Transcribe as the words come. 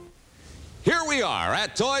Here we are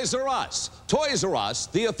at Toys R Us. Toys R Us,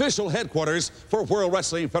 the official headquarters for World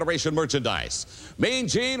Wrestling Federation merchandise. Mean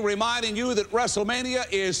Gene reminding you that WrestleMania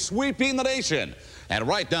is sweeping the nation. And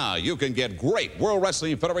right now, you can get great World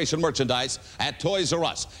Wrestling Federation merchandise at Toys R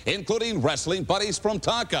Us, including wrestling buddies from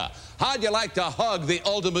Tonka. How'd you like to hug the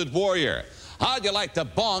Ultimate Warrior? How'd you like to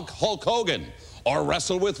bonk Hulk Hogan? Or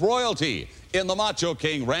wrestle with royalty in the Macho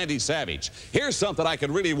King Randy Savage? Here's something I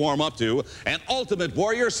can really warm up to, an Ultimate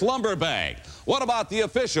Warrior slumber bag. What about the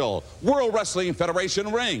official World Wrestling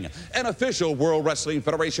Federation ring, an official World Wrestling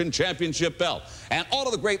Federation championship belt, and all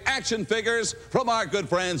of the great action figures from our good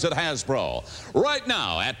friends at Hasbro? Right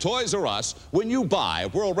now at Toys R Us, when you buy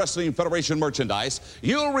World Wrestling Federation merchandise,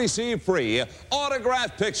 you'll receive free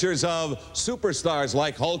autographed pictures of superstars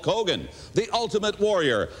like Hulk Hogan, the Ultimate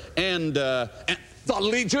Warrior, and the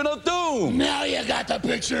Legion of Doom. Now you got the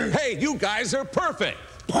picture. Hey, you guys are perfect.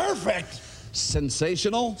 Perfect.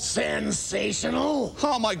 Sensational? Sensational.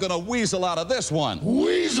 How am I gonna weasel out of this one?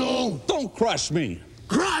 Weasel. Don't crush me.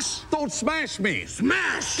 Crush. Don't smash me.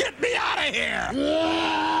 Smash. Get me out of here.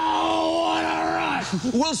 Oh, what a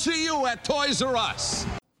rush. We'll see you at Toys R Us.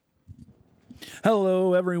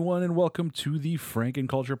 Hello, everyone, and welcome to the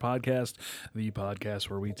Frankenculture podcast, the podcast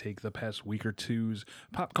where we take the past week or two's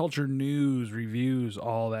pop culture news, reviews,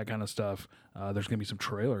 all that kind of stuff. There's going to be some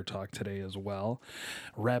trailer talk today as well.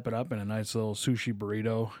 Wrap it up in a nice little sushi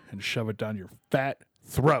burrito and shove it down your fat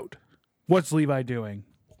throat. What's Levi doing?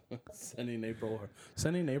 Sending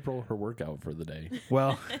April her workout for the day.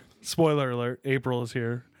 Well, spoiler alert, April is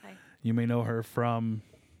here. Hi. You may know her from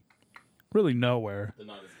really nowhere. The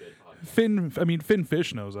not as good Finn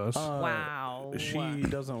Fish knows us. Wow. She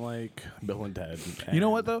doesn't like Bill and Ted. You know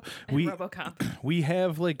what though? And RoboCop. We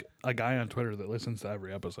have like a guy on Twitter that listens to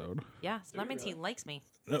every episode. Yeah, so that means he likes me.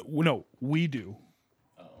 No, we do.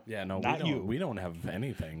 Yeah, no, Not you. We don't have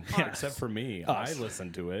anything except for me. Us. I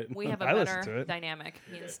listen to it. We have a I listen to better it. dynamic,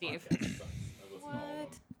 me and Steve. What?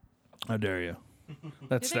 How dare you?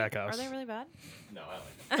 That's Do they- Stackhouse. Are they really bad? No,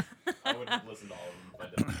 I like it. I wouldn't listen to all of them if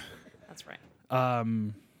I didn't. That's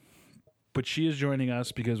right. But she is joining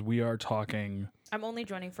us because we are talking I'm only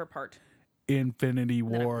joining for part. Infinity I'm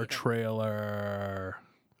War leaving. trailer.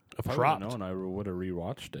 If I would Dropped. have known, I would have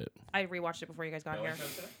rewatched it. I rewatched it before you guys got here.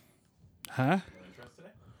 Huh?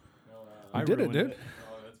 I did it, ruined dude.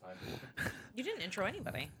 You didn't intro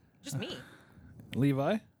anybody. Just me.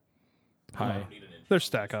 Levi? Hi. There's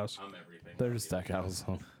Stackhouse. There's Stackhouse.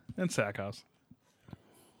 And Stackhouse.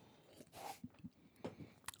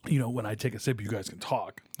 You know, when I take a sip, you guys can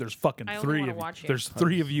talk. There's fucking I only three wanna of you. watch you. There's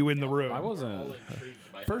three of you in the room. I wasn't.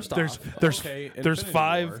 First There's off, there's okay, there's Infinity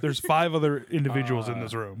five War. there's five other individuals in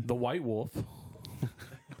this room. The White Wolf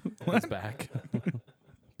is back.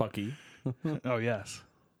 Bucky. Oh yes.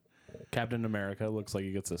 Captain America looks like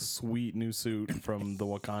he gets a sweet new suit from the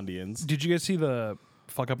Wakandians. Did you guys see the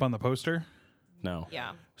fuck up on the poster? No.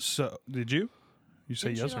 Yeah. So did you? You say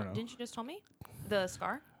Didn't yes you, or no? Didn't you just tell me? The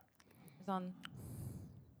scar is on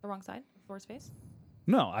the wrong side of Thor's face?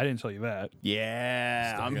 No, I didn't tell you that.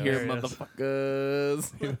 Yeah, I'm There here, it is.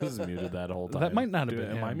 motherfuckers. He was muted that whole time. That might not have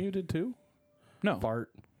been Am I him. muted too? No, Fart.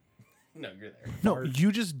 No, you're there. no,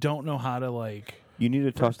 you just don't know how to like. You need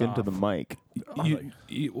to talk First into off- the mic.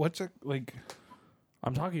 What's it like?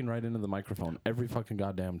 I'm talking right into the microphone every fucking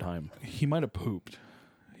goddamn time. He might have pooped.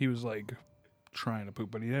 He was like trying to poop,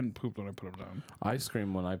 but he didn't poop when I put him down. I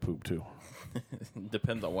scream when I poop too.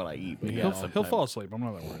 Depends on what I eat. But Yeah. He'll fall asleep. I'm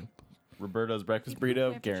not that worried. Roberto's breakfast You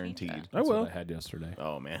burrito, have to change guaranteed. that. I That's will. what I had yesterday.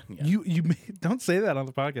 Oh man, yeah. You don't say that on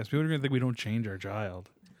the podcast. People are gonna think we don't change our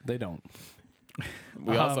child. They don't.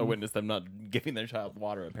 We also witnessed them not giving their child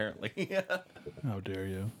water. Apparently, yeah, How dare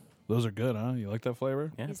you? Those are good, huh? You like that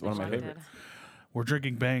flavor? it's He's one of my neglected. favorites. We're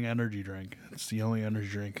drinking Bang energy drink. It's the only energy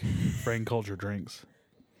drink Frankenculture drinks.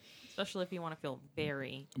 Especially if you want to feel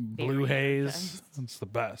very, Blue very haze. energized. It's the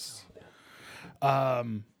best.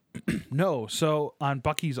 No, so on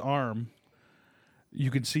Bucky's arm,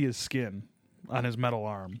 you can see his skin on his metal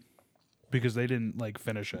arm because they didn't like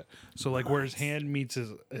finish it. So like where his hand meets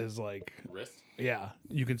his like Wrist, yeah,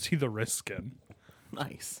 you can see the wrist skin.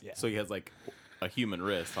 nice. Yeah. So he has like a human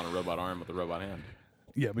wrist on a robot arm with a robot hand.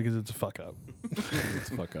 Yeah, because it's a fuck up. Let's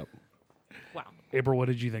fuck up. Wow. April, what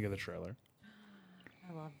did you think of the trailer?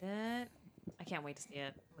 I loved it. I can't wait to see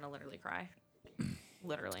it. I'm going to literally cry.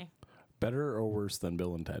 Literally. Better or worse than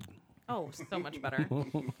Bill and Ted? Oh, so much better.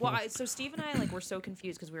 Well, so Steve and I were so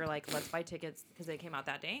confused because we were like, let's buy tickets because they came out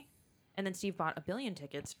that day. And then Steve bought 1 billion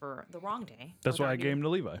tickets for the wrong day. That's with why our I new gave him to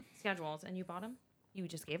Levi. schedules. And you bought them? You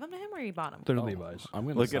just gave them to him or you bought them? They're Levi's. I'm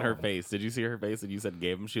gonna Look at sell her them. face. Did you see her face? And you said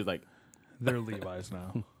gave him. She was like, They're Levi's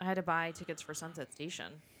now. I had to buy tickets for Sunset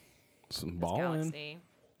Station. Some This balling. galaxy.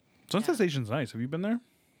 Sunset Station's nice. Have you been there?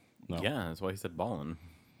 No. Yeah, that's why he said ballin'.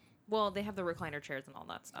 Well, they have the recliner chairs and all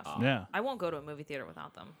that stuff. Yeah. I won't go to a movie theater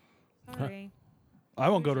without them. Sorry. I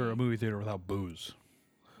won't go to a movie theater without booze.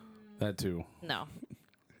 That too. No.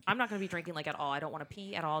 I'm not going to be drinking like at all. I don't want to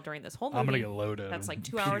pee at all during this whole movie. I'm gonna get loaded. That's like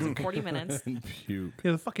 2 hours and 40 minutes. Puke.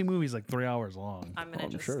 Yeah, the fucking movie's like 3 hours long. I'm gonna I'm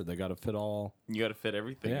just sure they got to fit all. You got to fit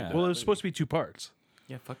everything. Yeah. into Well, that it was supposed to be 2 parts.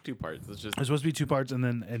 movie. Yeah, fuck 2 parts. It's just It's supposed to be 2 parts, and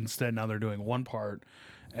then instead now they're doing 1 part,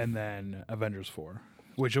 and then Avengers 4,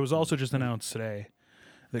 which it was also just announced today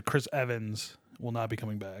that Chris Evans will not be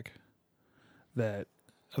coming back. That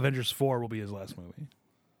Avengers 4 will be his last movie.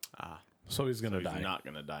 So he's gonna he's die. not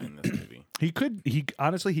gonna die in this movie. He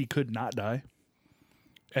could not die,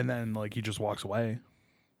 and then like he just walks away,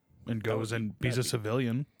 and goes and he's a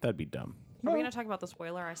civilian. That'd be dumb. Are we going to talk about the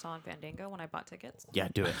spoiler I saw on Fandango when I bought tickets? Yeah,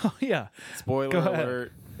 do it. Oh yeah, Spoiler Go ahead.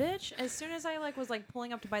 alert. Bitch, as soon as I was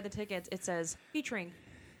pulling up to buy the tickets, it says featuring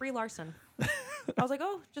Brie Larson. I was like,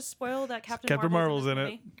 oh, just spoil that Captain Marvel's in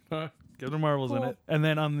it. this Captain Marvel's in Cool. it, and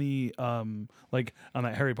then on the like on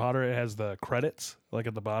that Harry Potter, it has the credits like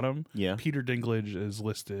at the bottom. Yeah. Peter Dinklage is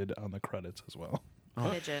listed on the credits as well. movie.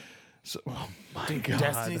 Midget. So, oh my god,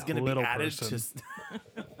 Destiny's gonna be little added person.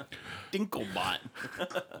 to Dinklebot.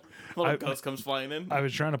 Little ghost comes flying in. I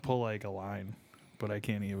was trying to pull like a line, but I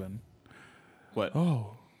can't even. What?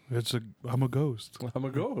 Oh, I'm a ghost. I'm a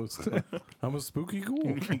ghost. I'm a spooky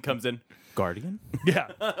ghoul. He comes in. Guardian. Yeah.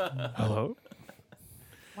 Hello.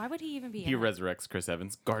 Why would he even be He in it? resurrects Chris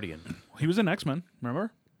Evans. Guardian. He was in X-Men.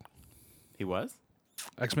 Remember He was.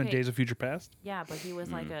 X-Men: Okay. Days of Future Past? Yeah, but he was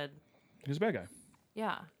like a... He was a bad guy.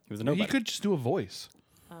 Yeah. He was a He nobody. could just do a voice.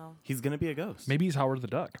 Oh. He's gonna be a ghost. Maybe he's Howard the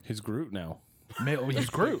Duck. He's Groot now. He's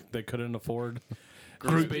Groot. They couldn't afford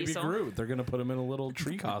Groot baby Diesel. Groot. They're gonna put him in a little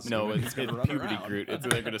tree costume. No, and it's he's gonna run puberty around. Groot.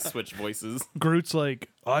 They're gonna switch voices. Groot's like,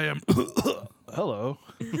 I am. Hello.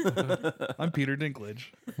 I'm Peter Dinklage.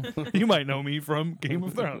 You might know me from Game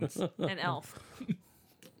of Thrones. An elf.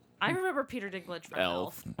 I remember Peter Dinklage from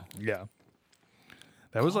Elf. Elf. Yeah.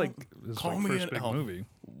 That was like his call like, me first an big elf. movie.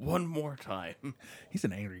 One more time. He's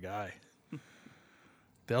an angry guy.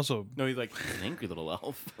 They also. No, he's like an angry little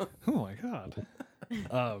elf. Oh my god.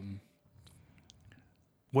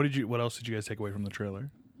 What else did you guys take away from the trailer?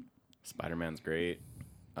 Spider-Man's great.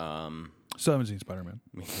 Still haven't seen Spider-Man.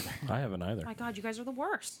 Me neither. I haven't either. My God, you guys are the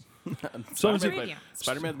worst. Still haven't Spider-Man- seen, Thank you.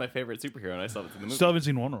 Spider-Man's my favorite superhero, and I still haven't seen the movie. still haven't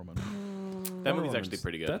seen Wonder Woman. That Wonder movie's actually Woman's-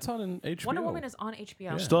 pretty good. That's on an HBO. Wonder Woman is on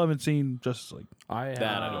HBO. Still haven't seen Justice League. I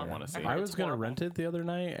That I don't wanna see. I It's was gonna horrible. rent it the other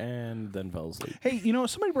night and then fell asleep. Hey, you know,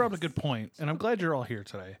 somebody brought up a good point, and I'm glad you're all here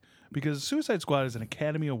today because Suicide Squad is an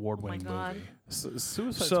Academy Award-winning God. movie.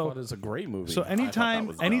 Suicide So- Squad is a great movie. So anytime,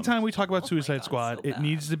 was dumb. anytime we talk about Oh my Suicide God, Squad, so it bad.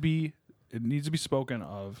 needs to be spoken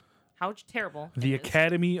of How terrible. the it is.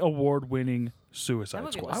 Academy Award-winning That Suicide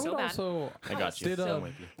movie Squad. was I would so bad. also. I got you. Did, So- I'm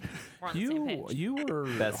with you. We're on the same page. You were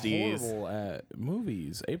Besties. horrible at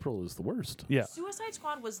movies. April is the worst. Yeah. Suicide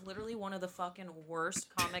Squad was literally one of the fucking worst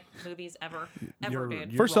comic movies ever. You're-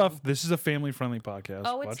 Dude. you're First wrong. off, this is a family-friendly podcast.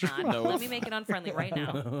 Oh, it's Watch your not. mouth. Let me make it unfriendly right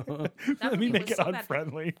now. That Let me movie make was it so bad.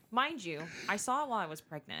 unfriendly. Mind you, I saw it while I was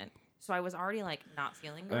pregnant, so I was already like not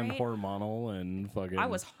feeling great. And hormonal and fucking. I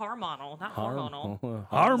was hormonal, not hormonal.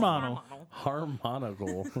 Hormonal.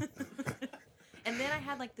 Harmonical. And then I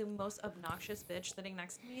had like the most obnoxious bitch sitting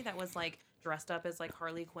next to me that was like dressed up as like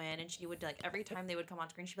Harley Quinn, and she would like every time they would come on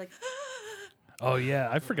screen, she'd be like, Oh yeah,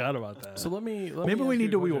 I forgot about that. So let me. Maybe me we ask need you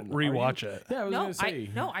to a question. Are rewatch you- it. Yeah, I was "No, gonna say.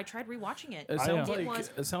 I tried rewatching it. It sounds know. like was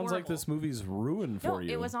it sounds like this movie's ruined No, for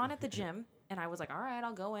you. it was on at the gym, and I was like, all right,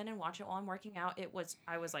 I'll go in and watch it while I'm working out.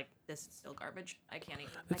 I was like, this is still garbage. I can't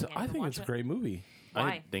even. I think it's a great movie. Why?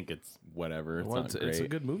 I think it's whatever. It's Well, not it's a great.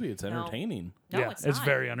 good movie. It's entertaining. No, yeah, it's it's not.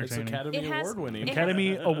 very It's entertaining. Academy It has- Award winning. it-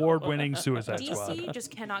 Academy Award-winning Suicide Squad. DC just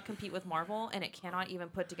cannot compete with Marvel, and it cannot even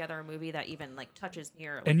put together a movie that even like touches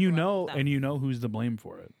near. Like, And the you level know, of them. and you know who's to blame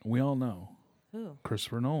for it. We all know Who?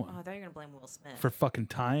 Christopher Oh, Nolan I thought you were gonna blame Will Smith. for fucking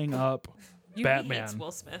tying up you Batman. hates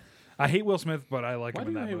Will Smith. I hate Will Smith, but I like Why him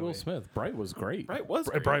do in you that hate movie. Will Smith? Bright was great. Right? Was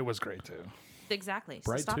Bright was great too. Exactly.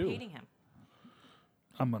 So Bright stop too. hating him.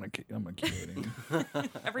 I'm gonna keep hating him.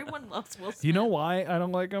 Everyone loves Will Smith. You know why I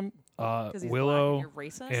don't like him? 'Cause he's Willow black and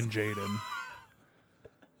you're racist? and Jaden.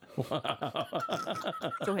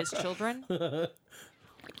 So his children.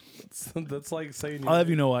 That's like saying. I'll have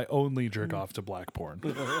you know I only jerk off to black porn.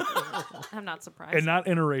 I'm not surprised. And not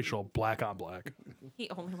interracial, black on black. He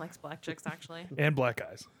only likes black chicks actually, And black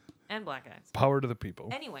guys. and black guys. Power to the people.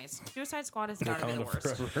 Anyways, Suicide Squad has got to be the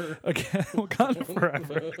worst. Okay, Wakanda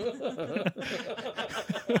forever.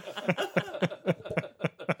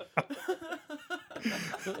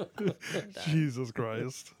 Jesus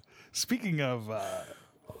Christ. Speaking of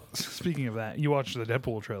that, you watched the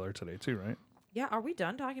Deadpool trailer today too, right? Yeah, are we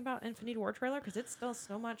done talking about Infinity War trailer? Because it's still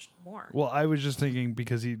so much more. Well, I was just thinking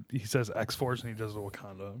because he says X-Force and he does the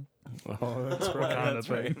Wakanda. Oh, that's Wakanda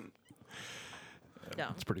thing. No.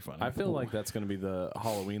 It's pretty funny. I feel like that's going to be the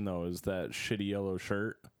Halloween, though, is that shitty yellow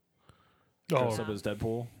shirt. Oh, Dressed up as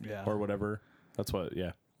Deadpool. Yeah. Or whatever. That's what,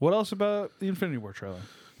 yeah. what else about the Infinity War trailer?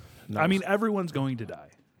 No, I mean, everyone's going to die.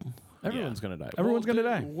 everyone's going to die. Everyone's gonna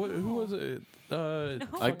die. Who was it? I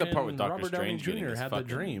like the part with Doctor Robert Downey Strange getting Jr. his had fucking-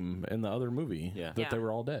 the dream in the other movie Yeah. that they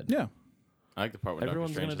were all dead. Yeah. I like the part where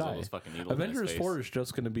Everyone's Doctor going Strange to has all die. those fucking needles in Avengers his 4 face. is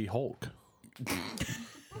just going to be Hulk.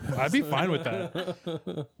 I'd be fine with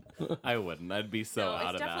that. I wouldn't. I'd be so No, out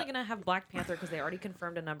it's of definitely that. gonna have Black Panther because they already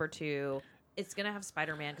confirmed a number 2. It's gonna have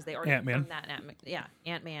Spider-Man because they already Ant-Man. confirmed that.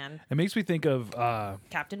 Ant-Man, It makes me think of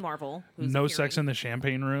Captain Marvel. Who's No appearing. Sex in the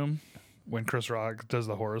Champagne Room when Chris Rock does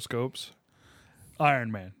the horoscopes.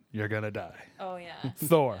 Iron Man, you're gonna die. Oh yeah.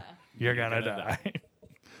 Thor, you're gonna die.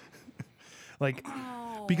 Like,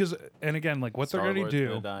 Oh. because, and again, like what they're gonna Star-Lord's do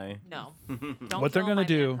gonna die. No. Don't What they're kill gonna my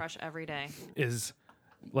do- man crush every day. is,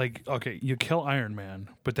 like, okay, you kill Iron Man,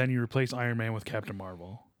 but then you replace Iron Man with Captain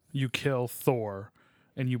Marvel. You kill Thor,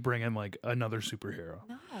 and you bring in like another superhero.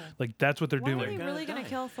 No. Like that's what they're Why are doing. they really gonna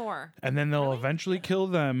kill Thor? And then they'll eventually kill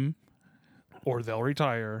them, or they'll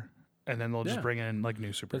retire, and then they'll just Yeah. bring in like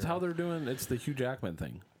new superheroes. That's how they're doing. It's the Hugh Jackman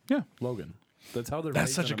thing. Yeah, Logan. That's how they're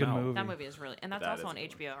That's phasing such a them good out. movie. That movie is really, and that's That also is on a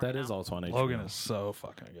good HBO. That right is now. also on HBO. Logan is so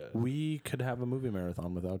fucking good. We could have a movie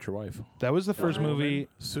marathon without your wife. That was the first movie.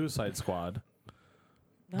 Suicide Squad.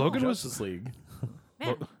 No. Logan was Justice League.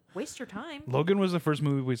 Man, waste your time. Logan was the first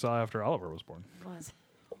movie we saw after Oliver was born. Was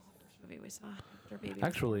movie we saw after baby.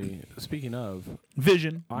 Actually, speaking of,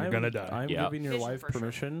 Vision, you're I'm gonna die. I'm Yeah. giving your Vision wife for sure.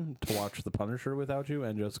 permission to watch The Punisher without you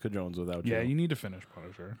and Jessica Jones without you. Yeah, you need to finish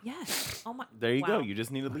Punisher. Yes. Oh my. There you wow. go. You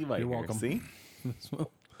just need a Levi You're here. welcome. See?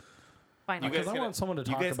 Fine. You Because guys I could- want someone to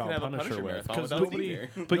you talk guys could about have a Punisher Punisher with. marathon Because without nobody, Steve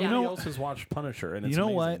here. But you nobody know, else has watched Punisher, and it's you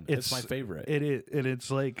know amazing. what? It's my favorite.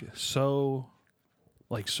 It's like so,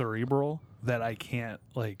 like cerebral that I can't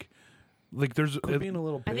like there's. Quit being a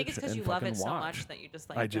little bitch I think it's because and you love fucking it so watch. much that you just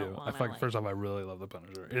like. I do. Don't I wanna, fucking, like, first off, I really love the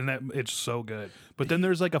Punisher, and that it's so good. But then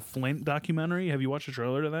there's like a Flint documentary. Have you watched the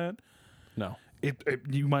trailer to that? No. It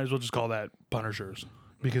you might as well just call that Punishers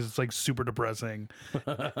because it's like super depressing,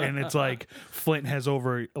 and it's like Flint has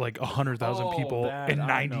over like 100,000 Oh, people that and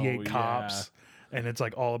I know, 98 cops, and it's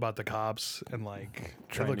like all about the cops and like it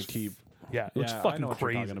Trying to looks keep. yeah, it looks Yeah, I fucking know what you're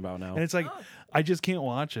crazy. talking about now. And it's like I just can't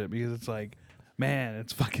watch it because it's like, man,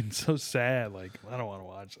 it's fucking so sad. Like I don't want to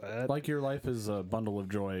watch that. Like your life is a bundle of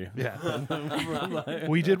joy. Yeah,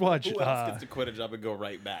 we did watch. Who else gets to quit a job and go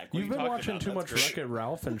right back? What are You've you been talking watching about? too That's much great. Wreck-It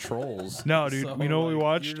Ralph and Trolls. No, dude, So, you know what we like,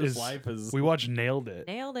 watched your is life is we watched Nailed It.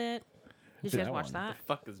 Nailed it. Did you guys that watch one. that?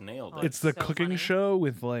 Fuck is nailed. Oh, It's the so cooking funny. show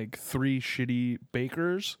with like 3 shitty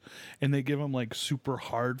bakers, and they give them like super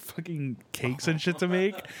hard fucking cakes and shit to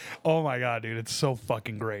make. Oh my god, dude, it's so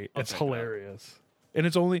fucking great. It's check it out. hilarious, and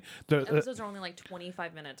it's only the Episodes are only like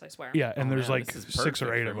 25 minutes. I swear. yeah, and Oh, there's man, like this is 6 or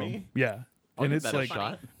perfect 8 for of them. me. Yeah, I'll and give it's that a like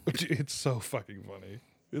shot. it's so fucking funny.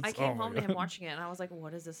 It's, I came oh my home to God. him watching it, and I was like,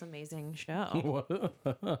 "What is this amazing show?"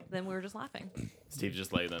 Then we were just laughing. Steve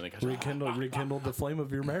just laid on the couch. rekindled the flame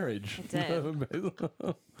of your marriage. It did.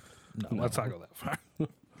 No, let's not go that far.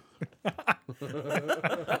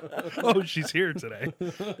 Oh, she's here today.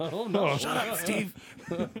 Oh no! Shut up, Steve.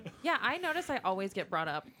 Yeah, I notice I always get brought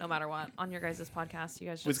up no matter what on your guys' podcast. You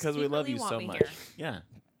guys just It's because we love secretly you want so me much. here. Yeah.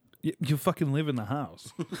 You fucking live in the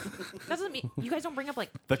house. Doesn't mean you guys don't bring up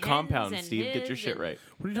like The Ken's compound, and Steve. Get your his shit and- right.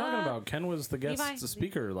 What are you talking Uh, about? Ken was the guest Levi-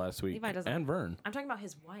 speaker last week, Levi doesn't- and Vern. I'm talking about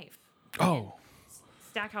his wife. Oh,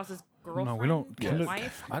 Stackhouse's girlfriend. we don't- his Ken does-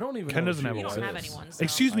 wife. I don't even. Ken know doesn't if have she a You don't wife. have exists. anyone. So.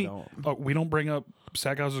 excuse me. I don't. Oh, we don't bring up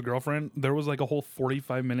Stackhouse's girlfriend. There was like a whole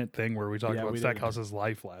 45-minute thing where we talked Yeah, about we did. Stackhouse's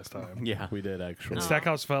life last time. Yeah. We did actually. No.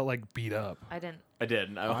 Stackhouse felt like beat up. I didn't. I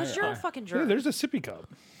did. Because you're a fucking jerk. Hey, there's a sippy cup.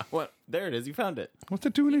 What? There it is. You found it. What's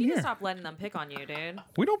it doing you in need to here? stop letting them pick on you, dude.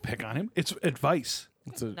 We don't pick on him. It's advice.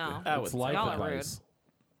 It's a, No. I it's would life Y'all are advice.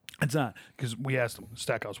 It's not because we asked him,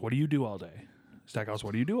 Stackhouse, what do you do all day? Stackhouse,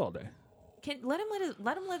 what do you do all day? Let him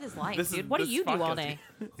live his life, This is- dude. What do this you do all podcast- day?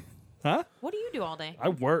 Huh? What do you do all day? I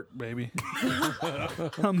work, baby.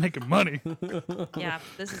 I'm making money, Yeah,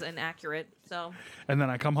 this is inaccurate. So and then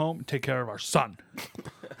I come home, take care of our son.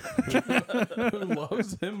 Who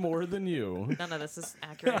loves him more than you? none of this is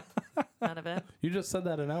accurate. None of it. You just said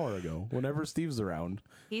that an hour ago. Whenever Steve's around,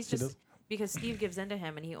 He's He just does- because Steve gives in to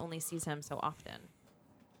him, and he only sees him so often.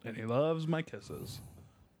 And he loves my kisses,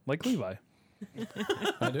 like Levi.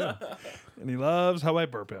 I do. And he loves how I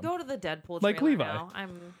burp him. Go to the Deadpool Like trailer Levi. now.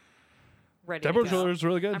 I'm ready. Deadpool to trailer go. is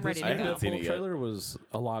really good. I'm ready I to haven't go. seen The it yet. trailer was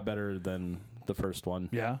a lot better than the first one.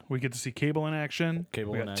 Yeah, we get to see Cable in action.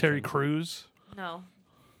 Cable we in got Terry action. Crews. No,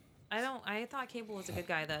 I don't. I thought Cable was a good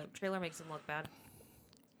guy. The trailer makes him look bad.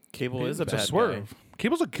 Cable is a It's a bad swerve. guy.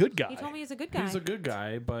 Cable's a good guy. He told me he's a good guy. He's a good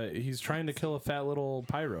guy, but he's trying to kill a fat little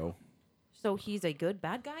pyro. So he's a good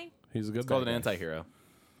bad guy. He's a good It's called bad an guy. anti-hero.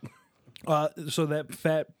 So that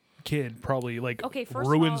fat kid probably Okay, first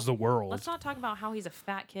ruins of all, the world. Let's not talk about how he's a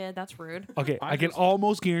fat kid. That's rude. Okay, I can just-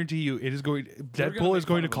 almost guarantee you it is going. They're gonna Deadpool make is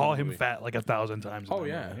going to fun of him call in the him movie. fat like 1,000 times. in Oh the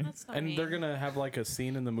yeah, movie. That's not and mean. they're gonna have like a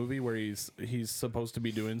scene in the movie where he's supposed to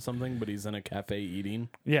be doing something, but he's in a cafe eating.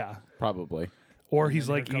 Yeah. Probably. Or he's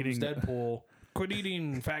And like here comes eating. Deadpool. Quit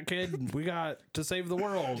eating, fat kid. We got to save the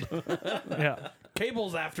world. Yeah,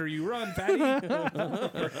 Cable's after you. Run, fatty.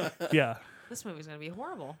 yeah. This movie's gonna be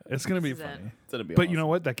horrible. It's gonna be This is it. funny. It's gonna be But you know awesome.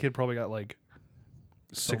 what? That kid probably got like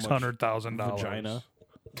So much $600,000 vagina.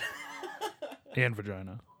 and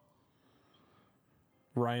vagina.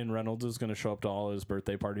 Ryan Reynolds is going to show up to all his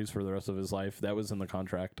birthday parties for the rest of his life. That was in the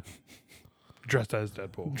contract. Dressed as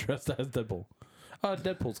Deadpool. Dressed as Deadpool.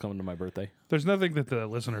 Deadpool's coming to my birthday. There's nothing that the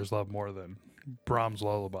listeners love more than Brahms'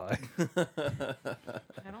 Lullaby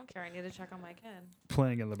I don't care. I need to check on my kid.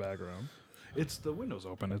 playing in the background. It's the windows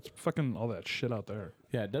open. It's fucking all that shit out there.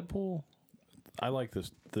 Yeah, Deadpool. I like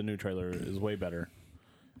this. The new trailer is way better.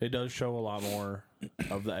 It does show a lot more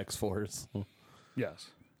of the X-Force. Yes.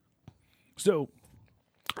 So,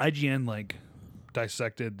 IGN like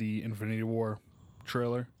dissected the Infinity War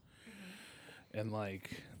trailer, and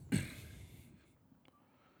like,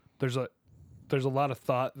 there's a lot of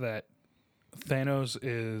thought that Thanos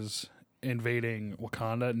is invading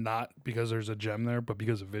Wakanda not because there's a gem there, but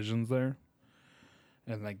because a Vision's there,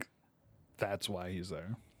 and like, that's why he's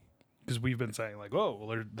there. Because we've been saying like, oh,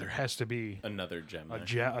 well, there has to be Another gem.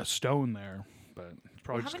 a stone there, but it's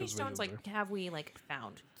probably Well, how just many 'cause stones Vision's have we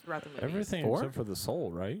found throughout the movie? Everything 4? except for the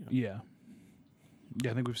soul, right? there.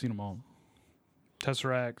 Yeah, I think we've seen them all.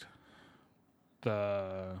 Tesseract,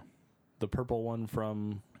 the The purple one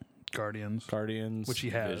from Guardians, Guardians. which he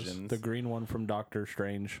has. Visions. The green one from Doctor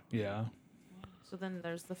Strange. Yeah, So then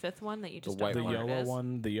there's the fifth one that you just white don't The know what it yellow is.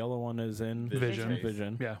 one. The yellow one is in Vision.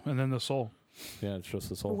 Vision. yeah, and then the soul. Yeah, it's just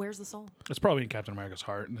the But soul. where's the soul? It's probably in Captain America's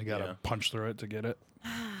heart, and they gotta Yeah. punch through it to get it.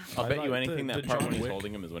 I'll I bet you like anything the that part John when he's Wick.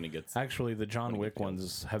 holding him is when he gets. Actually, the John When he Wick kills.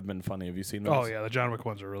 ones have been funny. Have you seen those? Oh yeah, the John Wick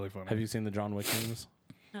ones are really funny. Have you seen the John Wick ones?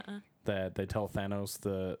 That they tell Thanos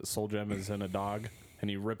the soul gem is in a dog, and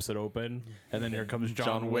he rips it open, and then here comes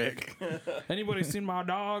John Wick. Anybody seen my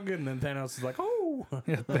dog? And then Thanos is like, oh.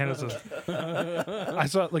 Yeah, Thanos is. I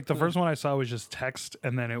saw like the first one I saw was just text,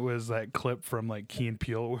 and then it was that clip from like Key and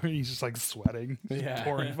Peele where he's just like sweating, just Yeah.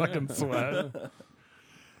 pouring fucking sweat.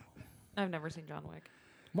 I've never seen John Wick.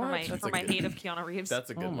 What? For my hate of Keanu Reeves. That's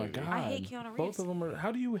a good Oh my movie. god! I hate Keanu Both Reeves. of them are.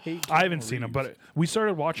 How do you hate? I haven't Keanu seen them, Reeves? but we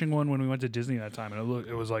started watching one when we went to Disney that time, and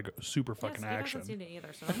it was like super Yes, fucking you action. haven't seen it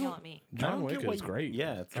either, so don't yell at me. John don't Wick get why is you- great.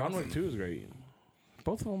 Yeah, it's John awesome. Wick 2 is great.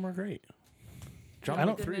 Both of them are great. John The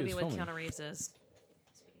Wick good 3 movie is with filming. Keanu Reeves is.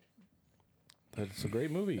 That's a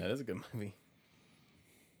great movie. That is a good movie.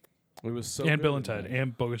 It was so And good. Bill and Ted,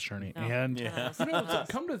 and Bogus Journey, No. and Yeah. You know,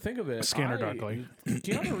 come to think of it, Scanner Darkly.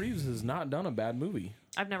 Keanu Reeves has not done a bad movie.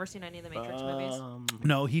 I've never seen any of the Matrix movies.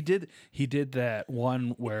 no, he did that one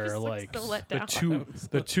where just looks like so let the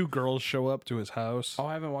down. two girls show up to his house. Oh,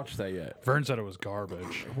 I haven't watched that yet. Vern said it was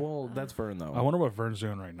garbage. Well, that's Vern though. I wonder what Vern's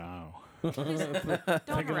doing right now. Don't Thinking of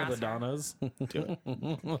harass the her. Donnas.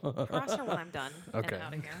 Harass her when I'm done Okay. and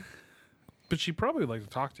out of here. But she'd probably like to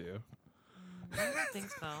talk to you. I don't think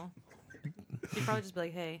so. She'd probably just be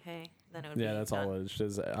like, hey, hey. Then it would be Yeah, that's done. all it is.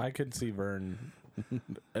 Just, I could see Vern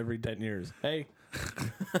every 10 years. Hey.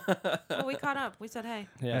 Oh, we caught up. We said hey.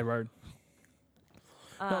 Yeah. Hey, Vern.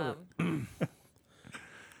 What I'm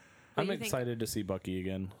do you think? excited to see Bucky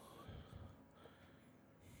again.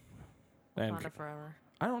 And Wakanda forever.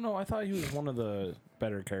 I don't know. I thought he was one of the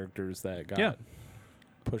better characters that got Yeah.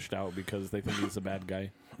 pushed out because they think he's a bad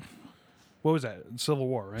guy. What was that? Civil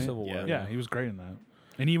War, right? Civil War. Yeah, he was great in that.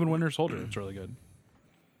 And even Winter Soldier, it's really good.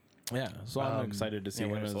 Yeah. So I'm excited to see yeah,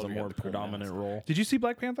 him Winter as a Soldier more got the cool predominant mask. role. Did you see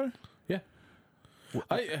Black Panther? Yeah.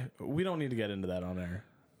 We don't need to get into that on air.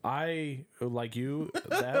 I, like you,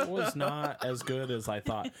 that was not as good as I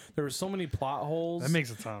thought. There were so many plot holes That makes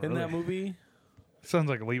it sound in really, that movie. Sounds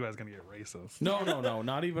like Levi's gonna get racist. No,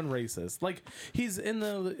 not even racist. Like he's in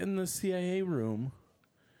the CIA room.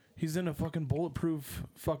 He's in a fucking bulletproof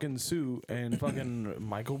fucking suit, and fucking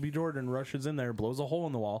Michael B. Jordan rushes in there, blows a hole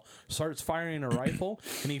in the wall, starts firing a rifle,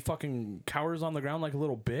 and he fucking cowers on the ground like a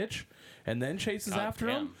little bitch, and then chases after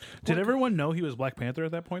him. Did everyone know he was Black Panther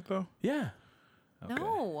at that point, though? Yeah.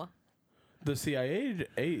 No. The CIA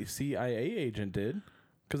agent did,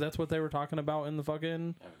 because that's what they were talking about in the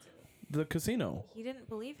fucking the casino. He didn't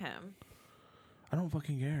believe him. I don't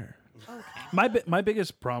fucking care. Okay. My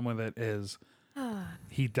biggest problem with it is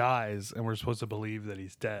he dies and we're supposed to believe that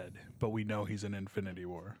he's dead, but we know he's in Infinity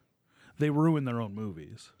War. They ruin their own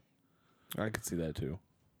movies. I could see that too.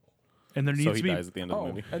 And there So needs he to be dies at the end of the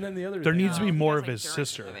movie. and then the other there thing, needs to be No, more he of dies, his like, during the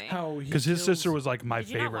sister. movie. how he Because his kills- sister was like my Did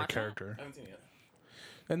you not favorite watch it? character. I haven't seen it yet.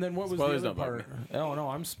 And then what was Spoilers the other don't bug part? Oh no,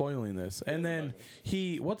 I'm spoiling this. And then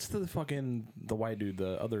what's the fucking the white dude,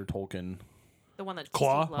 the other Tolkien? The one that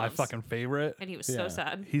Claw, Steve my loves. fucking favorite. And he was Yeah. so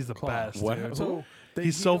sad. He's the Claw. best. What? Dude. So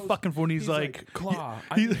He's so fucking funny. He's like, Claw,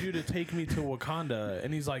 I need you to take me to Wakanda,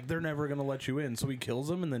 and he's like, they're never gonna let you in. So he kills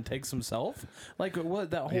him and then takes himself. Like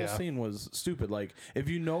what? That whole Yeah. scene was stupid. Like if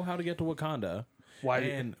you know how to get to Wakanda, why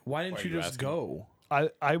didn't Why you are you just asking? go? I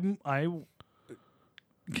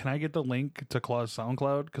can I get the link to Claw's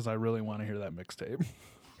SoundCloud because I really want to hear that mixtape.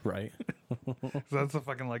 Right. That's the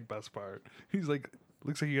fucking like best part. He's like,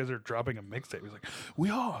 looks like you guys are dropping a mixtape. He's like, we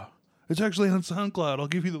are. It's actually on SoundCloud. I'll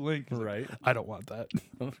give you the link. He's like, Right. I don't want that.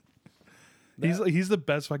 He's the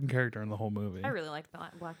best fucking character in the whole movie. I really liked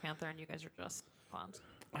Black Panther, and you guys are just clowns.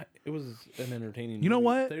 It was an entertaining. You know movie.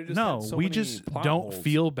 what? They just No, had so we many just plot don't holes.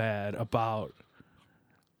 feel bad about.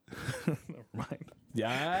 Never mind.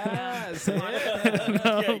 Yes.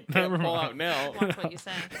 Can't pull out now. Watch what you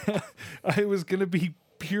say. I was gonna be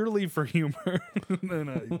purely for humor, and then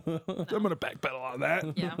I'm gonna backpedal on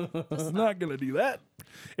that. Yeah. I'm not gonna do that.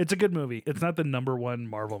 It's a good movie. It's not the #1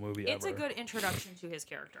 Marvel movie It's ever. a good introduction to his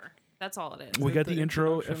character. That's all it is. We got the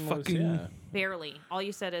intro. introduction was- Fucking. yeah. Barely. All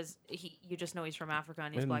you said is you just know he's from Africa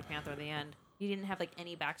and he's And- Black Panther at the end. You didn't have like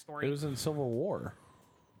any backstory. It was in Civil War.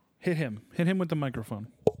 Hit him. Hit him with the microphone.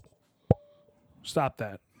 Stop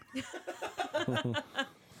that.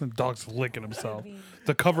 The dog's licking himself.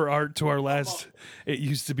 The cover art to our last "It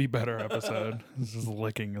Used to Be Better" episode. This is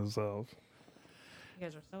licking himself. You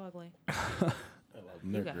guys are so ugly. I love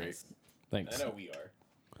them. They're You great. guys. Thanks. I know we are.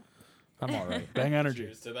 I'm all right. Bang energy.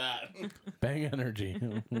 Cheers to that. Bang energy.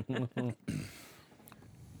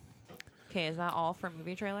 Okay, is that all for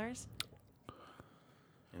movie trailers?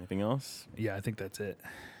 Anything else? Yeah, I think that's it.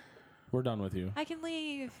 We're done with you. I can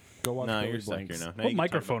leave. Go watch No, Billy you're stuck Blanks. here now. What Now you can talk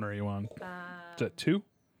microphone are you on? Is it 2?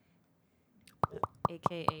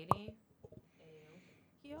 AK80.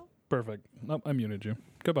 Perfect. Nope, I muted you.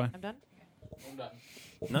 Goodbye. I'm done. about-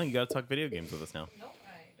 No, you gotta talk video games with us now. Nope,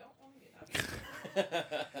 I don't want to do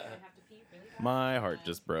that. I have to pee really bad. My heart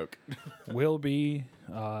just broke. We'll be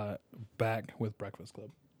back with Breakfast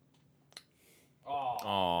Club. Aww.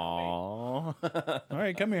 All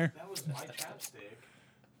right, come here. That was my chapstick.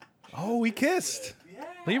 Oh, we kissed.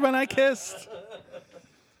 Levi and I kissed.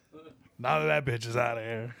 Now that bitch is out of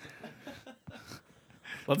here.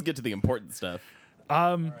 Let's get to the important stuff.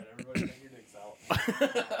 Everybody get your dicks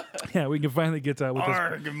out. Yeah, we can finally get to what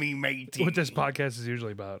Arg me, matey. this podcast is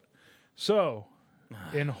usually about. So,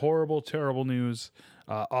 in horrible, terrible news,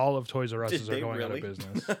 all of Toys R Us Did are they going out really? of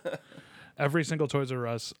business. Every single Toys R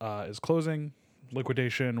Us is closing.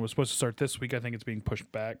 Liquidation was supposed to start this week. I think it's being pushed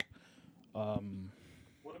back.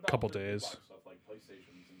 Couple days. Stuff like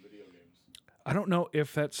PlayStations and video games. I don't know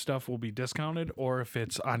if that stuff will be discounted or if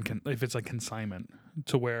it's on if it's like consignment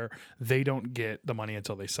to where they don't get the money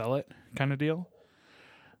until they sell it, kind of deal.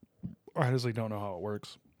 I honestly don't know how it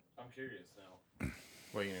works. I'm curious now.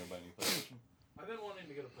 What are you gonna buy me PlayStation? I've been wanting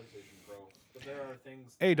to get a PlayStation Pro, but there are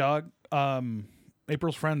things. Hey, dog.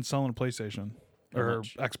 April's friend's selling a PlayStation How or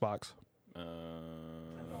much? Xbox.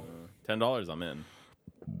 $10. I'm in.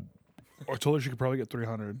 I told her she could probably get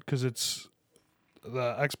 300 because it's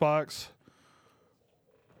the Xbox,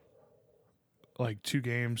 like 2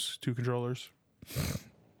 games, 2 controllers.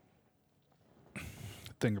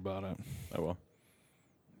 Think about it. I will.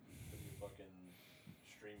 Fucking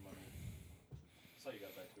stream money. I saw you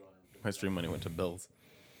got that 200. My stream money went to bills.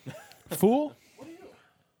 Fool. What are you?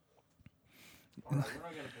 All right, we're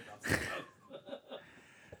not gonna pick on stuff.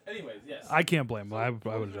 Anyways, yes. I can't blame them. I would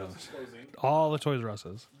have done this. Closing. All the Toys R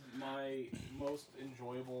Us's. My most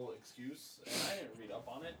enjoyable excuse, and I didn't read up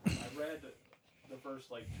on it. I read the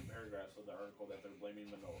first like 2 paragraphs of the article that they're blaming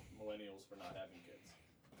millennials for not having kids.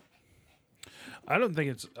 I don't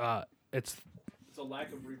think it's It's a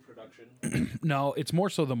lack of reproduction. no, it's more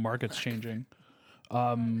so the market's changing.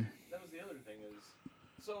 That was the other thing is,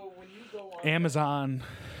 so when you go on Amazon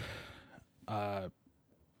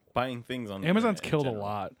Buying things on the Amazon's internet in killed a general.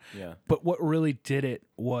 lot. Yeah. But what really did it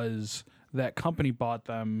was that company bought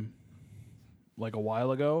them like a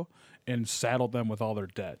while ago and saddled them with all their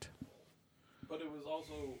debt. But it was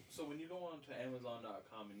also so when you go on to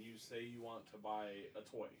Amazon.com and you say you want to buy a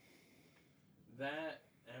toy, that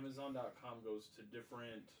Amazon.com goes to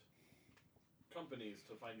different companies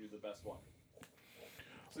to find you the best one.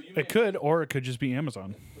 So you It could, or it could just be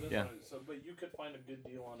Amazon. Yeah. But you could find a good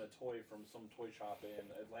deal on a toy from some toy shop in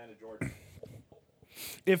Atlanta, Georgia.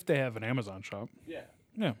 If they have an Amazon shop. Yeah.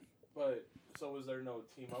 Yeah. But so is there no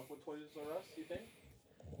team up with Toys R Us, you think?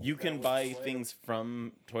 You can buy things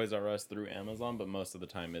from Toys R Us through Amazon, but most of the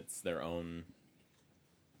time it's their own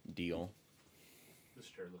deal. This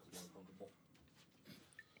chair looks more comfortable.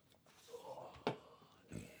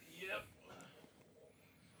 Yep.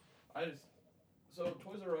 So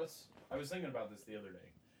Toys R Us, I was thinking about this the other day.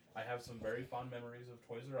 I have some very fond memories of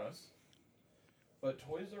Toys R Us. But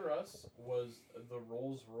Toys R Us was the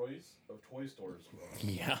Rolls Royce of toy stores.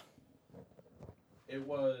 Yeah. It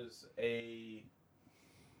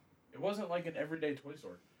wasn't like an everyday toy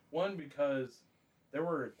store. One, because there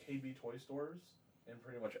were KB toy stores in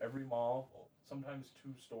pretty much every mall, sometimes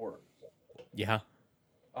 2 stores. Yeah.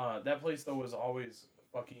 That place though was always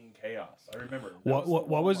fucking chaos. I remember. What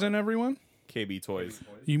was in everyone? KB Toys.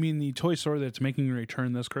 You mean the toy store that's making a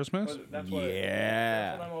return this Christmas? But that's what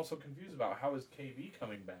I'm also confused about. How is KB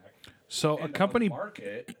coming back? So And a company,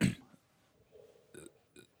 market.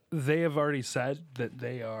 they have already said that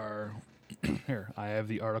they are. Here, I have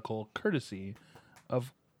the article courtesy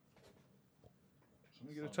of. Let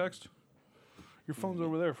me get a text. Your phone's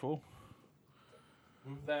over there, fool.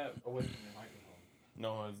 Move that away from your microphone.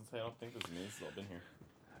 No, I was gonna say, I don't think this is me. This has all been here.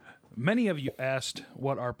 Many of you asked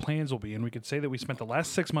what our plans will be, and we could say that we spent the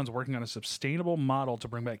last 6 months working on a sustainable model to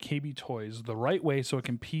bring back KB Toys the right way so it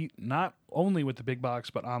can compete not only with the big box,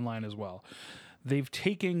 but online as well. They've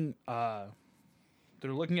taken, they're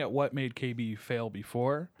looking at what made KB fail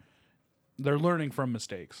before. They're learning from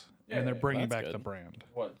mistakes, and they're bringing back the brand.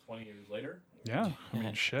 What, 20 years later? Yeah, I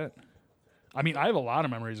mean, shit. I mean, I have a lot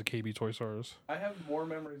of memories of KB Toy Stores. I have more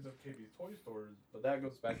memories of KB toy stores, but that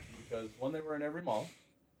goes back to because when they were in every mall,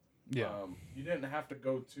 Yeah. You didn't have to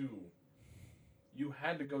go to. You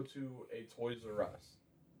had to go to a Toys R Us.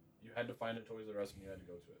 You had to find a Toys R Us and you had to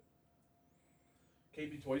go to it.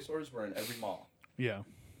 KB toy stores were in every mall. Yeah.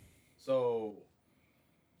 So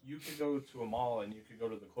you could go to a mall and you could go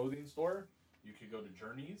to the clothing store. You could go to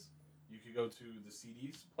Journeys. You could go to the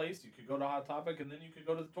CDs place. You could go to Hot Topic, and then you could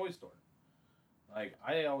go to the toy store. Like,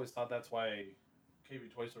 I always thought that's why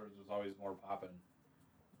KB Toy Stores was always more poppin'.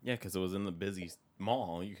 Yeah, because it was in the busy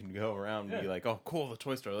mall. You can go around and be like, oh, cool, the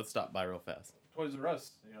toy store. Let's stop by real fast. Toys R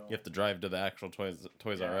Us, you know. You have to drive to the actual Toys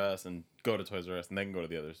R Us and go to Toys R Us and then go to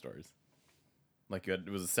the other stores. Like, it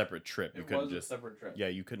was a separate trip. You couldn't just, a separate trip. Yeah,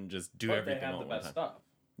 you couldn't just do but everything all they at had one the best time. stuff.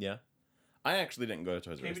 Yeah. I actually didn't go to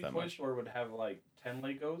Toys R Us KB that Toy much. Store would have, like, 10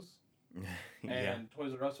 Legos. Yeah. And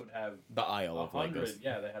Toys R Us would have The aisle of 100. Legos.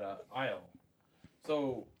 Yeah, they had an aisle.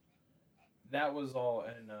 So that was all,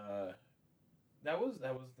 and that was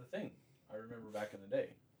the thing. I remember back in the day,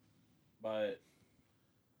 but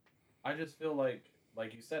I just feel like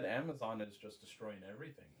you said, Amazon is just destroying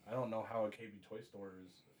everything. I don't know how a KB Toy Store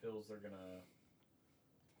feels they're gonna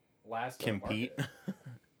last. Compete.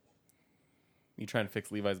 You trying to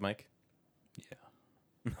fix Levi's mic?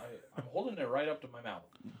 I'm holding it right up to my mouth.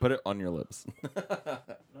 Put it on your lips. No, because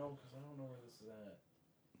I don't know where this is at.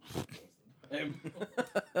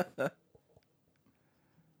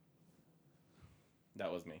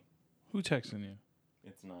 That was me. Who texting you?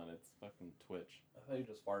 It's not. It's fucking Twitch. I thought you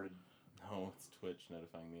just farted. No, it's Twitch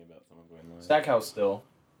notifying me about someone going live. Stackhouse still.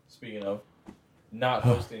 Speaking of, not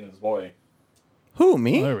hosting his boy. Who,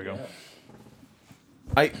 me? Oh, there we go.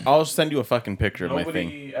 Yeah. I'll send you a fucking picture of my thing.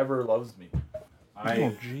 Nobody ever loves me.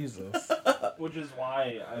 Oh, Jesus. Which is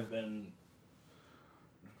why I've been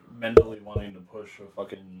mentally wanting to push a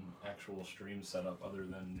fucking actual stream setup other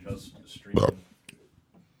than just streaming.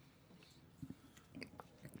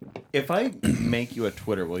 If I make you a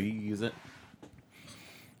Twitter, will you use it?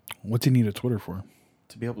 What's he need a Twitter for?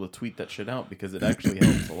 To be able to tweet that shit out, because it actually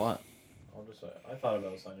helps a lot. I thought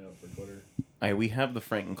about signing up for Twitter. We have the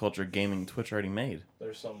Frankenculture Gaming Twitch already made.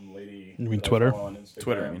 There's some lady. You mean that I Twitter? follow on Instagram,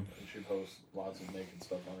 Twitter, I mean. And she posts lots of naked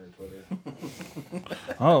stuff on her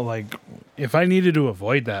Twitter. Oh, like, if I needed to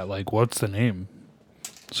avoid that, like, what's the name?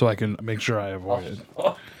 So I can make sure I avoid it.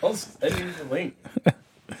 I'll send you the link.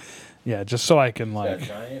 Yeah, just so I can, Got like...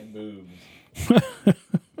 giant boobs.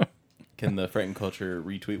 Can the Frankenculture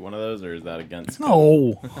retweet one of those, or is that against?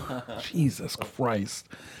 No! Jesus Christ.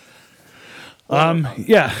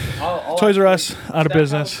 Yeah. Toys R Us out of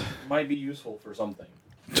business. Stackhouse might be useful for something.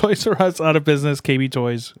 Toys R Us out of business. KB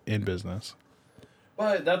Toys in business.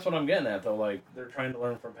 But that's what I'm getting at, though. Like, they're trying to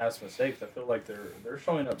learn from past mistakes. I feel like they're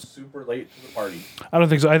showing up super late to the party. I don't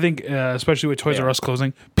think so. I think, especially with Toys Yeah. R Us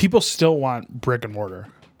closing, people still want brick and mortar.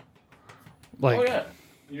 Like, Oh yeah,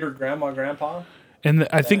 your grandma, grandpa. and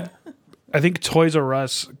I think Toys R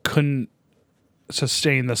Us couldn't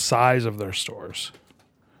sustain the size of their stores.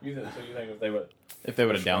 So you think If they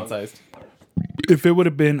would have downsized. If it would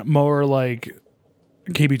have been more like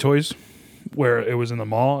KB Toys, where it was in the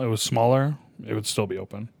mall, it was smaller, it would still be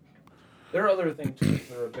open. There are other things too.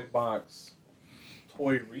 They're a big box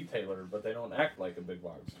toy retailer, but they don't act like a big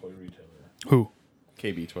box toy retailer. Who?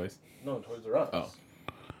 KB Toys. No, Toys R Us. Oh.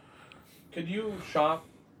 Could you shop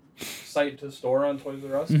site to store on Toys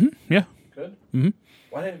R Us? Mm-hmm. Yeah. Could? Mm-hmm.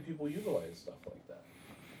 Why didn't people utilize stuff like that?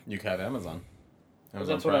 You could have Amazon. Well,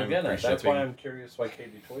 Amazon that's what I'm Prime, getting free at. That's shipping. why I'm curious why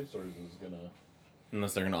KB Toy Stores is gonna.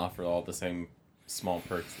 Unless they're going to offer all the same small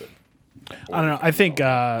perks that. I don't know. I think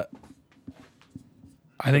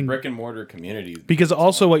Brick and mortar communities. because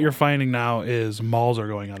also what you're finding now is malls are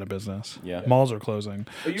going out of business. Yeah. Malls are closing.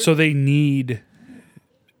 But So they need.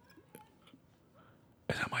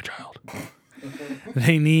 Is that my child?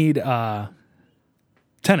 They need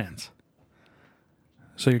tenants.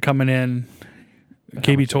 So you're coming in,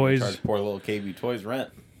 KB Toys. Charge poor little KB Toys rent.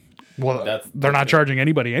 Well, That's- they're not charging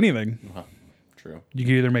anybody anything. True. You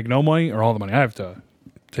can either make no money or all the money. I have to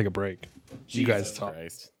take a break. You guys Jesus talk.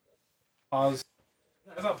 Christ. Pause.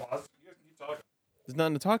 That's not pause. You guys can keep talking. There's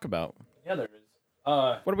nothing to talk about. Yeah, there is.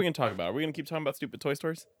 What are we going to talk about? Are we going to keep talking about stupid toy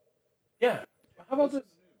stores? Yeah. How about this?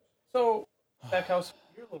 So, Stackhouse,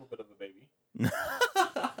 you're a little bit of a baby.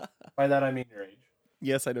 By that I mean your age.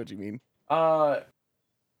 Yes, I know what you mean.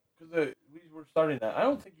 Because we were starting that. I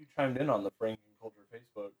don't think you chimed in on the Frankenculture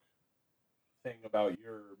Facebook thing about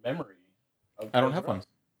your memory. Of I don't Toys have R one. Us.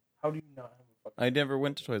 How do you not have a fucking? I never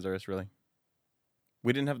went to Toys R Us, really.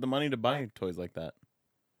 We didn't have the money to buy toys like that.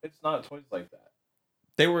 It's not toys like that.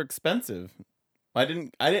 They were expensive. I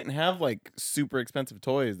didn't have like super expensive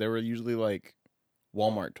toys. They were usually like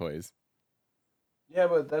Walmart toys Yeah,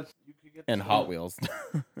 but that's you could get and the Hot Wheels.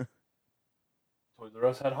 Toys R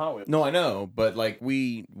Us had Hot Wheels. No, I know, but like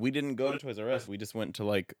we didn't go to Toys R Us. We just went to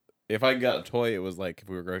like if I got a toy, it was like if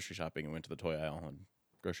we were grocery shopping and went to the toy aisle and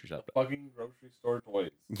grocery shop. Fucking grocery store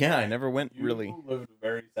toys. Yeah, I never went You really. lived a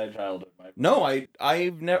very sad childhood. No,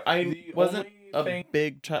 I've never I The wasn't only a thing-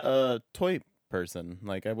 big toy person.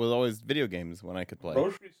 Like I was always video games when I could play.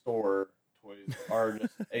 Grocery store toys are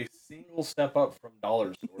just a single step up from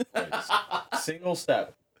dollar store toys. Single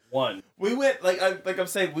step. One. We went like I'm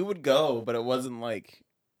saying we would go, but it wasn't like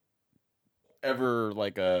ever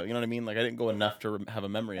like a you know what I mean. Like I didn't go enough to have a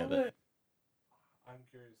memory of it. I'm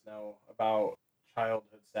curious now about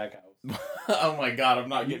childhood Stackhouse. Oh my god, I'm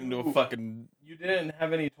not getting into a You- fucking. You didn't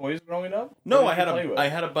have any toys growing up? No, What I did you play with? I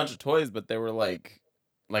had a bunch of toys, but they were like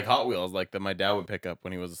Hot Wheels, like that my dad would pick up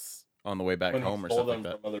when he was on the way back When you home or stole something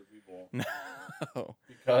them like from other people. that. No.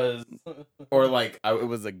 Because Or like it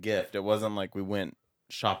was a gift. It wasn't like we went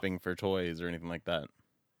shopping for toys or anything like that.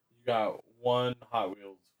 you got one Hot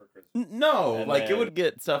Wheels for Christmas. No, And like it then- would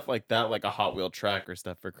get stuff like that, like a Hot Wheel track or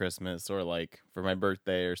stuff for Christmas or like for my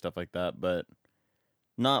birthday or stuff like that, but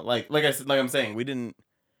not like I said, like I'm saying, we didn't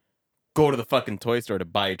go to the fucking toy store to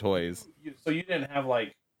buy toys. So you didn't have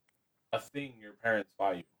like a thing your parents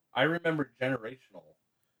buy you. I remember generational.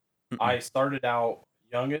 I started out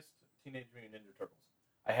youngest Teenage Mutant Ninja Turtles.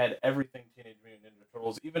 I had everything Teenage Mutant Ninja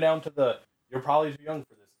Turtles, even down to the. You're probably too young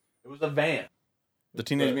for this. It was a van. The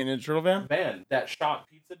Teenage Mutant Ninja Turtle van? Van that shot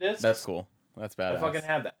pizza discs. That's cool. That's I badass. fucking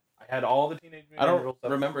had that. I had all the Teenage Mutant I don't Ninja Turtles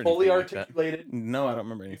stuff remember fully anything like that. articulated. No, I don't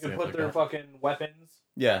remember You anything could put like their that. fucking weapons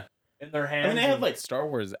Yeah. in their I hands. mean, they had and- like Star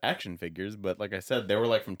Wars action figures, but like I said, they were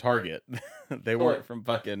like from Target. They weren't from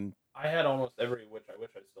fucking. I had almost every which I wish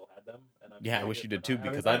I still had them. And I'm Yeah, I sorry wish if you they're did too not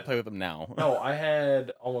having because them. I'd play with them now. No, I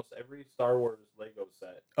had almost every Star Wars Lego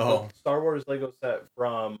set. Oh. Well, Star Wars Lego set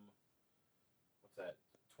from what's that?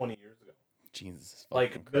 20 years ago. Jesus.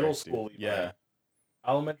 Like fucking middle Christ, dude. school, Levi. Yeah,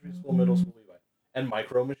 Elementary school, middle school, Levi. And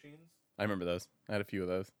micro machines. I remember those. I had a few of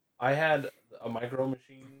those. I had a micro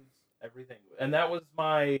machines, everything. And that was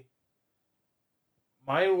mine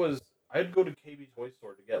was I'd go to KB Toy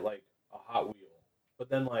Store to get like a Hot Wheel. But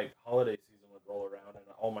then like holiday season would roll around and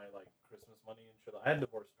all my like Christmas money and shit. I had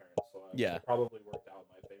divorced parents, so Yeah. it probably worked out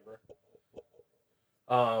in my favor.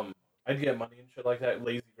 I'd get money and shit like that.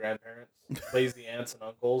 Lazy grandparents, lazy aunts and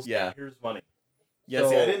uncles. Yeah. Here's money. Yeah,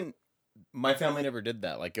 see, I So- didn't. My family never did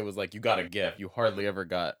that. Like, it was like you got a gift. You hardly ever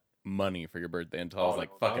got money for your birthday until I was Oh, like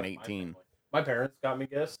no, fucking not my 18. family. My parents got me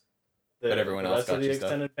gifts. But everyone else rest got of the you stuff.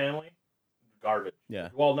 extended family, garbage. Yeah.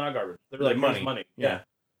 Well, not garbage. They're Like like money. money. Money. Yeah. Yeah.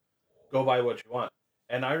 Go buy what you want.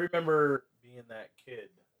 And I remember being that kid,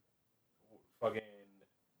 fucking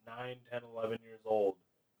 9, 10, 11 years old,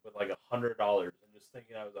 with like $100 and just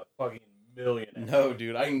thinking I was a fucking millionaire. No,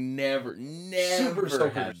 dude, I never Super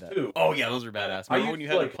soakers, had that. too. Oh yeah, those are badass. I Remember when you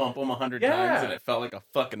used had to, to pump them 100 Yeah. times and it felt like a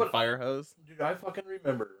fucking But- fire hose? Dude, I fucking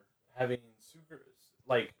remember having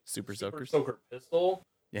Super soakers? soaker pistol,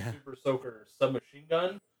 Yeah. super soaker submachine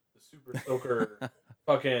gun, the super soaker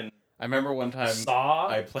fucking I remember one time saw.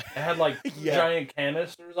 I It played. had like Yeah. giant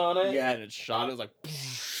canisters on it. Yeah, and it shot. It was like.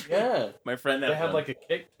 Yeah. My friend They had one. like a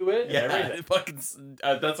kick to it. And Yeah, everything. it fucking.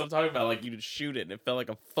 That's what I'm talking about. Like you would shoot it, and it felt like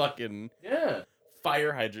a fucking Yeah.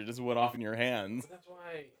 fire hydrant just went off in your hands. That's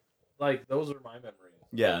why, like, those are my memories.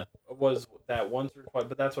 Yeah, Was that once or twice?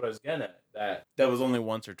 But that's what I was getting at. That that was only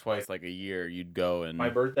once or twice, like a year. You'd go and my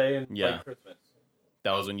birthday and Yeah. like Christmas.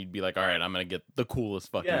 that was when you'd be like, all right, I'm gonna get the coolest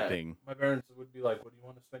fucking Yeah. thing My parents would be like, "What do you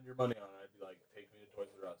want to spend your money on?" I'd be like, "Take me to Toys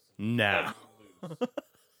R Us." now. Let me lose.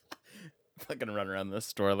 Fucking run around the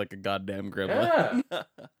store like a goddamn gremlin. Yeah.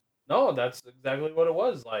 No, that's exactly what it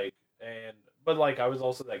was like. But like I was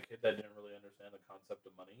also that kid that didn't really understand the concept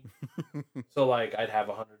of money. So like I'd have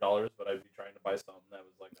 $100, but I'd be trying to buy something that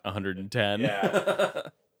was like 110. Yeah.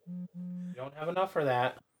 You don't have enough for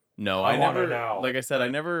that. No, I I want it never. now. Like I said,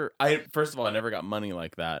 first of all, I never got money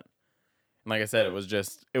like that. And like I said, it was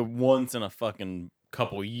just once in a fucking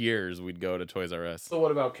couple years we'd go to Toys R Us. So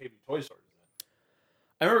what about KB Toy Stores?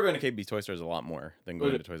 I remember going to KB Toy Stores a lot more than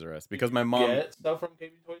going to Toys R Us because my mom. Get stuff from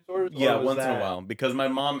KB Toy Stores? Or Yeah, was once in a that- while because my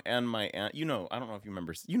mom and my aunt. You know, I don't know if you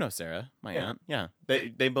remember. You know Sarah, my Yeah. aunt. Yeah,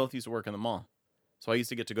 they both used to work in the mall, so I used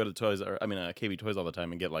to get to go to KB Toys all the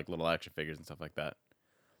time and get like little action figures and stuff like that.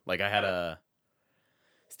 Like I had a.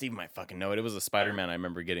 Steve might fucking know it. It was a Spider-Man I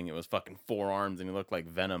remember getting. It was fucking 4 arms and he looked like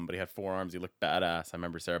Venom, but he had 4 arms. He looked badass. I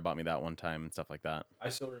remember Sarah bought me that one time and stuff like that. I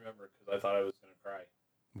still remember because I thought I was going to cry.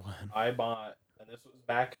 What? I bought, and this was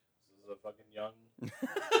back, this is a fucking young,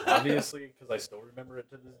 obviously, because I still remember it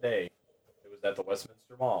to this day. It was at the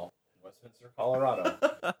Westminster Mall in Westminster, Colorado.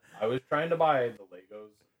 I was trying to buy the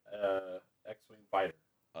Legos X-Wing fighter.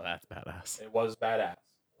 Oh, that's badass. It was badass,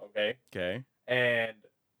 okay? Okay. And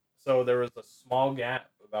so there was a small gap,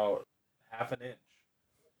 about half an inch.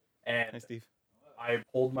 Hi, And Steve. I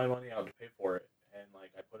pulled my money out to pay for it, and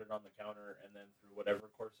like I put it on the counter, and then through whatever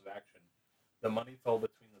course of action, the money fell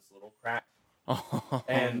between this little crack. Oh,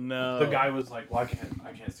 And no. the guy was like, "Well,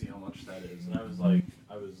 I can't see how much that is," and I was like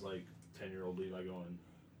 10-year-old Levi going,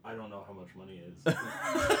 "I don't know how much money is, but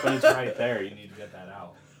it's right there. You need to get that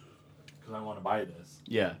out because I want to buy this."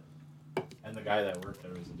 Yeah. And the guy that worked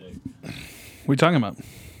there was a dick. What are you talking about?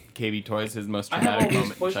 KB Toys, his most I have all traumatic these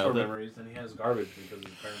moment Toy in Store childhood. memories, and he has garbage because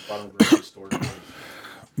his parents bought him grocery store toys.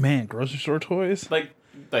 Man, grocery store toys? Like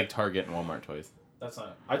Target and Walmart toys. That's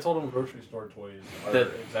not. I told him grocery store toys are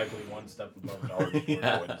That- exactly one step above dollar store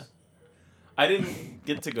Yeah. toys. I didn't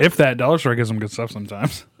get to go. If that dollar store gives them good stuff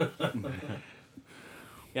sometimes.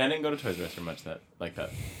 Yeah, I didn't go to Toys R Us for much like that.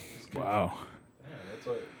 Wow. Yeah, that's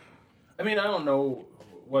what. I mean, I don't know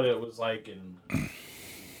what it was like in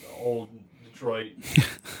old Detroit,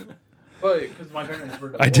 but because my parents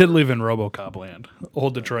were. I did live in RoboCop land.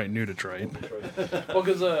 Old Detroit, new Detroit. Well,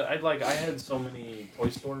 because I had so many toy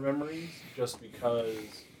store memories just because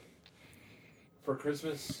for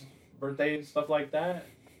Christmas, birthdays, stuff like that,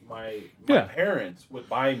 my Yeah. parents would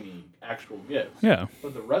buy me actual gifts. Yeah.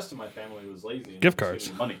 But the rest of my family was lazy. And Gift just cards.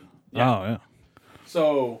 gave me money. Oh, yeah.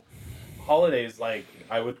 So holidays, like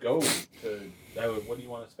I would go to. What do you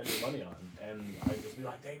want to spend your money on? And I'd just be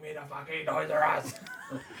like, take me to fucking Toys R Us.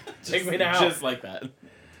 Take me now. Just like that.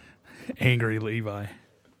 Angry Levi.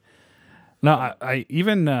 No, I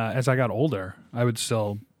even as I got older, I would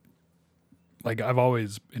still like I've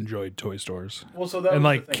always enjoyed toy stores. Well, so that And was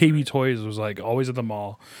like the thing, KB right? Toys was like always at the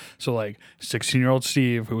mall. So like 16-year-old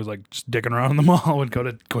Steve, who was like just dicking around in the mall, would go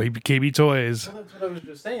to KB Toys. Well, that's what I was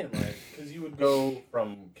just saying, like, because you would go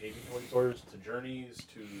from KB Toy Stores to Journeys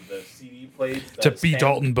to the CD plates To that B.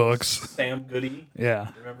 Dalton books. Sam Goody.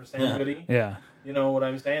 Yeah. Remember Sam Yeah. Goody? Yeah. You know what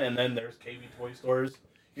I'm saying? And then there's KB Toy Stores.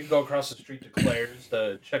 You'd go across the street to Claire's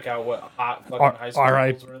to check out what hot fucking high school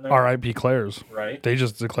girls were in there. R.I.P. Claire's. Right? They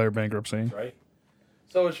just declared bankruptcy. Right?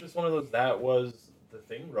 So it's just one of those, that was the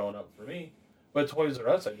thing growing up for me. But Toys R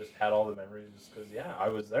Us, I just had all the memories because, yeah, I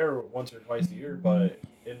was there once or twice a year, but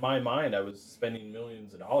in my mind, I was spending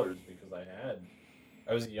millions of dollars because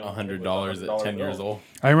I was a young kid with $100 at 10 years bill. old.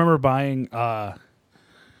 I remember buying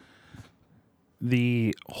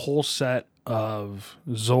the whole set of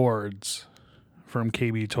Zords from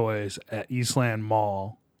KB Toys at Eastland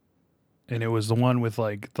Mall. And it was the one with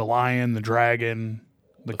like the lion, the dragon,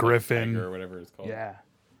 the griffin. Tiger or whatever it's called. Yeah.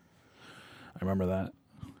 I remember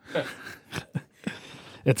that.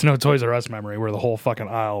 It's no Toys R Us memory where the whole fucking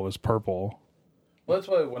aisle was purple Well, that's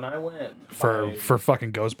why when I went for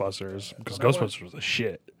fucking Ghostbusters because When I went- Ghostbusters was a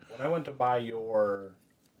shit. when when I went to buy your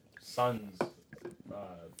son's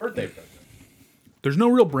birthday present. There's no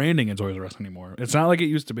real branding in Toys R Us anymore. It's not like it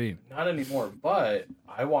used to be. Not anymore, but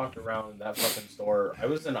I walked around that fucking store. I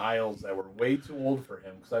was in aisles that were way too old for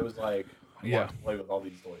him because I was like, I Yeah. want to play with all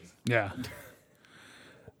these toys. Yeah.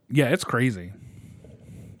 Yeah, it's crazy.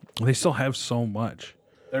 They still have so much.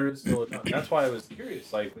 There is still a ton. That's why I was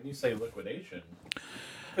curious. Like when you say liquidation,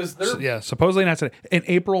 because they're Yeah, supposedly not today. And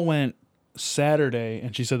April went Saturday,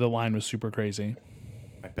 and she said the line was super crazy.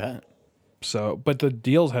 I bet. So, but the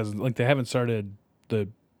deals hasn't like they haven't started the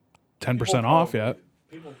 10% off yet.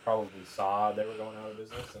 People probably saw they were going out of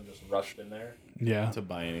business and just rushed in there. Yeah, To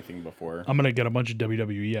buy anything before. I'm gonna get a bunch of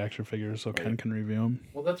WWE action figures so Ken can review them.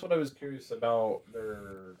 Well, that's what I was curious about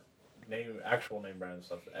their actual name brand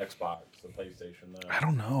stuff. The Xbox, the PlayStation. I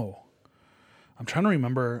don't know. I'm trying to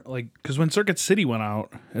remember, like, because when Circuit City went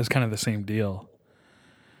out, it was kind of the same deal.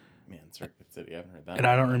 Man, Circuit City, I haven't heard that. And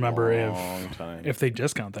I don't remember in a long time. if they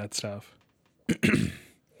discount that stuff.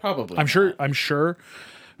 Probably. I'm sure,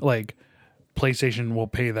 like, PlayStation will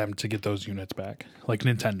pay them to get those units back, like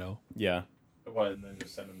Nintendo. Yeah. What, and then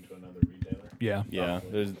just send them to another retailer. Yeah, Yeah.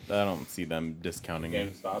 I don't see them discounting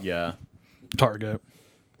it. GameStop? Yeah. Target.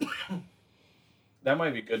 That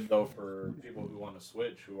might be good though for people who want to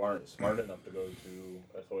switch who aren't smart enough to go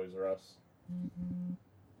to a Toys R Us.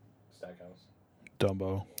 Stackhouse.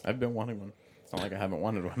 Dumbo. I've been wanting one. It's not like I haven't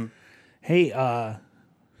wanted one. Hey,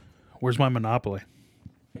 where's my Monopoly?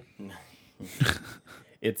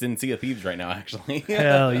 It's in Sea of Thieves right now, actually.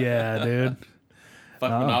 Hell yeah, dude.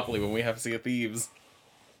 Fuck Monopoly when we have Sea of Thieves.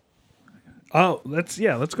 Oh, let's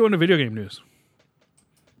go into video game news.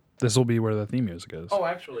 This will be where the theme music is. Oh,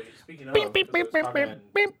 actually, speaking of, because I was talking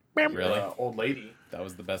to, Really? old lady. That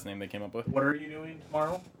was the best name they came up with? What are you doing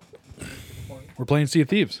tomorrow? We're playing Sea of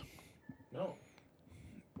Thieves. No,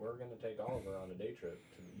 we're gonna take Oliver on a day trip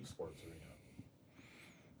to the esports arena.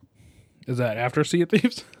 Is that after Sea of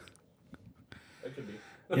Thieves? It could be.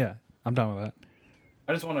 Yeah, I'm down with that.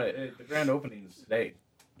 I just want to. The grand opening is today.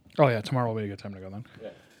 Oh yeah, tomorrow will be a good time to go then. Yeah.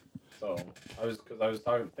 So I was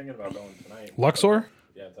thinking about going tonight. Luxor?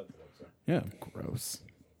 Yeah, it's at the Luxor. Yeah. Gross.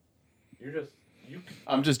 You.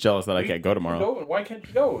 I'm just jealous that I can't go tomorrow. Go, why can't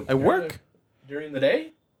you go? I work. During the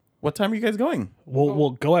day. What time are you guys going?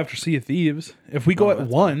 We'll go after Sea of Thieves. If we go Oh, at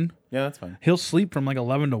that's 1, Yeah, that's fine. he'll sleep from like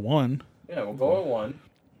 11 to 1. Yeah, we'll go at 1.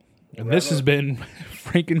 And this has been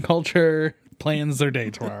Frankenculture plans their day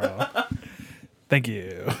tomorrow. Thank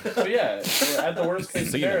you. So yeah, at the worst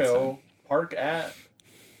case See you next scenario, park at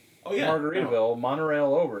Oh Margaritaville,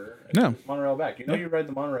 monorail over, and No. monorail back. You know you ride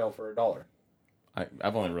the monorail for $1.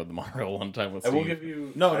 I've only rode the monorail one time with I Steve. will give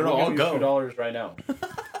you No, I'll give you go. $2 right now.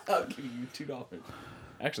 I'll give you $2.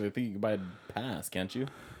 Actually, I think you can buy a pass, can't you?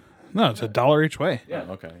 No, it's $1 each way. Yeah.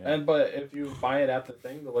 Oh, okay, yeah. But if you buy it at the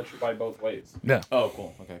thing, they'll let you buy both ways. Yeah. Oh,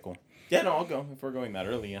 cool. Okay, cool. Yeah, no, I'll go if we're going that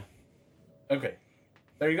early. Yeah, Okay.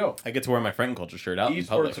 There you go. I get to wear my Frankenculture shirt out in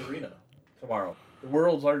public. Esports Arena tomorrow. The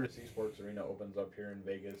world's largest esports arena opens up here in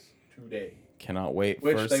Vegas today. Cannot wait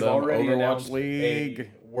Which for they've some already Overwatch announced League.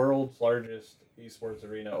 a world's largest esports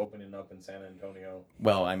arena opening up in San Antonio.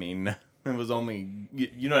 Well, I mean, it was only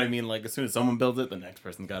you know what I mean. Like as soon as someone builds it, the next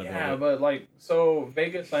person's got to Yeah, build it. but like, so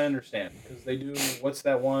Vegas, I understand because they do. What's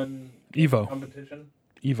that one Evo. competition?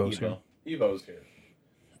 Evo's Evo. here. Evo's here.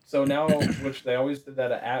 So now, which they always did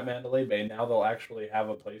that at Mandalay Bay. Now they'll actually have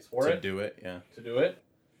a place for To it do it, yeah. to do it.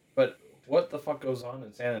 But what the fuck goes on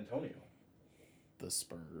in San Antonio? The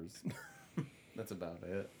Spurs. That's about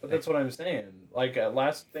it. But that's what I'm saying. Like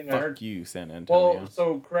last thing I heard. Fuck you, San Antonio. Well,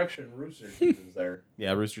 so correction, Rooster Teeth is there,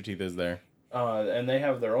 Yeah, Rooster Teeth is there. and they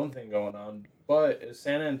have their own thing going on. But is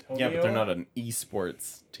San Antonio? Yeah, but they're not an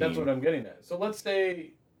esports team. That's what I'm getting at. So let's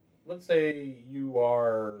say you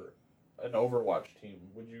are an Overwatch team.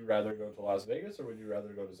 Would you rather go to Las Vegas or would you rather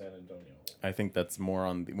go to San Antonio? I think that's more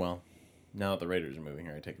on the now that the Raiders are moving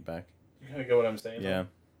here, I take it back. You kind of get what I'm saying? Yeah.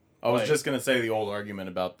 I was Like- just gonna say the old argument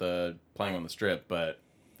about the playing on the strip, but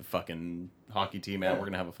the fucking hockey team, and Yeah. we're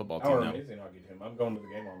gonna have a football Our team now. amazing hockey team. I'm going to the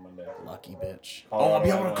game on Monday. Lucky bitch. Colorado Oh, I'll be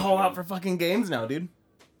able to Avalanche call out game. for fucking games now, dude.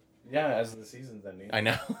 Yeah, as the season's ending. I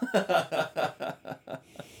know.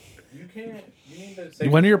 You can't. You need to say.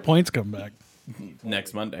 When do your points come back?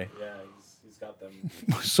 Next Monday. Yeah, he's got them.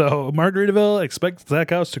 So, Margaritaville, expect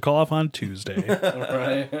Zach House to call off on Tuesday.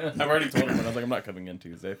 Right. I've already told him, I was like, I'm not coming in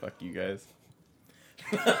Tuesday. Fuck you guys.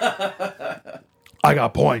 I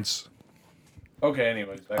got points. Okay.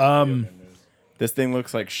 Anyways, back to video game news. This thing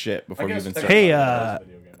looks like shit before I you guess even technically start. Hey, that was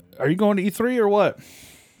video game news. Are you going to E3 or what?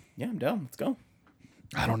 Yeah, I'm down. Let's go.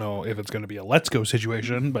 I don't know if it's going to be a let's go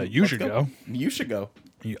situation, but you should go. You should go.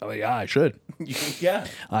 Oh, yeah, I should. Yeah.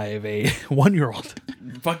 I have a 1-year-old.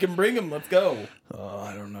 Fucking bring him. Let's go.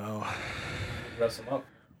 I don't know. Dress him up.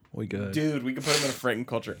 We good. Dude, we could put him in a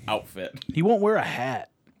Frankenculture outfit. He won't wear a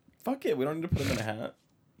hat. Fuck it. We don't need to put him in a hat.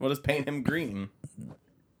 We'll just paint him green.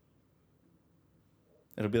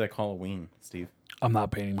 It'll be like Halloween, Steve. I'm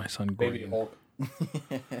not painting my son Baby green. Hulk.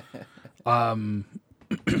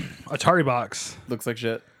 Atari box. Looks like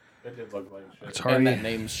shit. It did look like shit. And that Atari.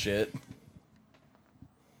 name's shit.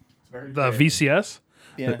 It's very The big. VCS.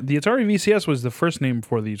 Yeah. The Atari VCS was the first name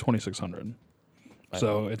for the 2600.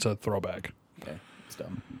 So it's a throwback. Okay. It's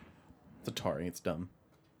dumb. It's Atari. It's dumb.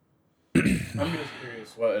 I'm just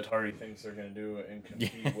curious what Atari thinks they're going to do and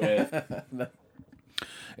compete with.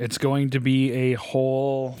 It's going to be a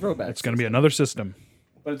whole. Throwback It's going to be another system.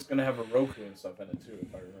 But it's going to have a Roku and stuff in it too,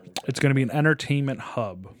 if I remember. It's going to be an entertainment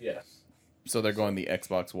hub. Yes. So they're going the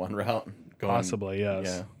Xbox One route? Going, Possibly, yes.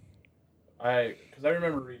 Yeah. Because I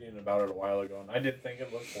remember reading about it a while ago, and I did think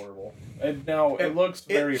it looked horrible. And now it looks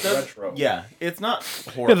very retro. Yeah, it's not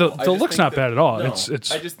Yeah, horrible. the I just look's think not bad at all. no,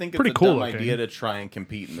 It's I just think pretty it's a cool dumb looking. idea to try and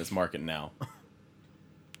compete in this market now.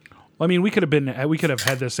 I mean, we could have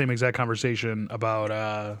had the same exact conversation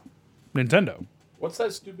about Nintendo. What's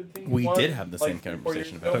that stupid thing? We you did won, have the like, same 3-4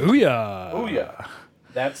 conversation years about ago? Ouya. Ouya.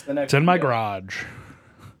 That's the next. It's in my Ouya. garage.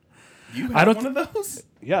 You I had don't one of those?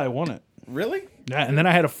 Yeah, I won it. Really? Yeah, and then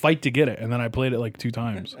I had a fight to get it, and then I played it like 2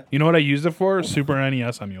 times. You know what I used it for? Super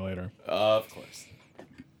NES emulator. Of course.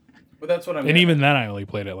 But that's what I'm. And even then, I only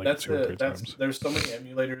played it like that's 2 or 3 that's times. there's so many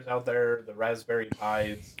emulators out there. The Raspberry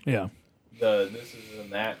Pis, Yeah. the this is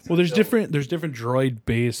and that. Well, there's different Droid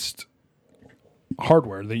based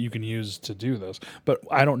hardware that you can use to do this, but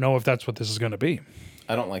I don't know if that's what this is going to be.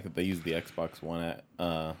 I don't like that they use the Xbox One at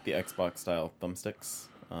the Xbox style thumbsticks.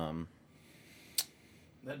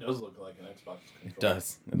 That does look like an Xbox controller. It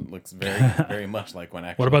does. It looks very, very much like one.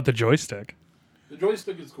 Actually, What about the joystick? The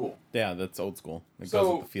joystick is cool. Yeah, that's old school. It So-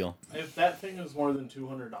 goes with the feel. If that thing is more than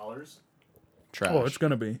 $200, Trash.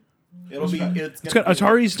 going to be. It'll be. It's got,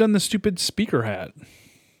 Atari's done the stupid speaker hat.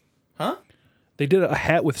 Huh? They did a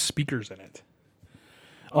hat with speakers in it.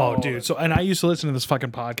 Oh, dude. So, and I used to listen to this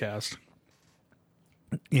fucking podcast,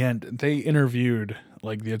 and they interviewed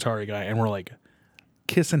like the Atari guy, and we're like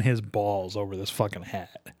kissing his balls over this fucking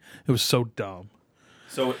hat. It was so dumb.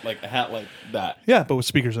 So like a hat like that. Yeah, but with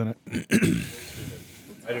speakers in it,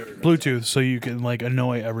 I do remember. Bluetooth, so you can like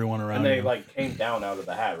annoy everyone around And they you. like came down out of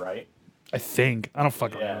the hat, right? I think I don't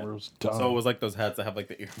fucking Yeah. remember. It was dumb. So it was like those hats that have like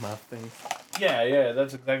the earmuff things Yeah,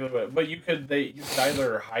 that's exactly what. But you could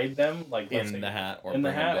either hide them like let's in say, the hat or in the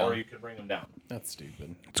bring them hat, or down. you could bring them down. That's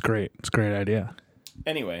stupid. It's great. It's a great idea.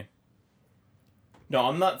 Anyway. No,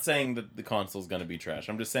 I'm not saying that the console's gonna be trash.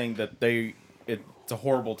 I'm just saying that it's a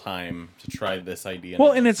horrible time to try this idea.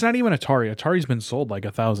 Well, and it's not even Atari. Atari's been sold like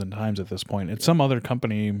 1,000 times at this point. It's some other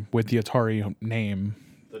company with the Atari name.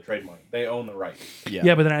 The trademark, they own the rights.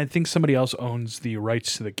 Yeah, but then I think somebody else owns the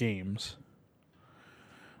rights to the games.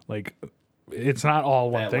 Like, it's not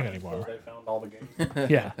all one thing anymore. They found all the games.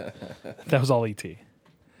 Yeah, that was all ET.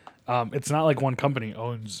 It's not like one company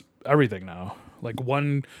owns everything now. Like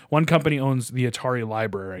one company owns the Atari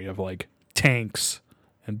library of like tanks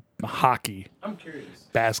and hockey, I'm curious.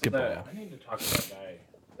 basketball. I need to talk to that guy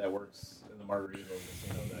that works in the Margaritaville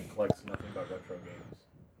casino that collects nothing but retro games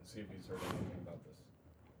and see if he's heard anything about this.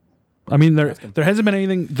 I mean, there hasn't been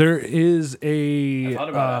anything. There is a I thought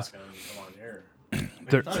about asking him to come on here.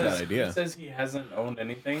 there- Not a bad idea. He says he hasn't owned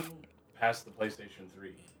anything past the PlayStation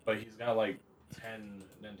 3, but he's got like 10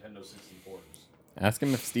 Nintendo 64s. Ask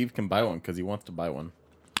him if Steve can buy one because he wants to buy one.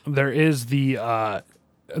 there is the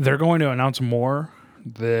they're going to announce more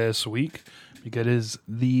this week because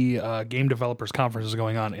the game developers conference is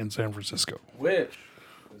going on in San Francisco. Which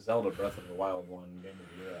Zelda Breath of the Wild one game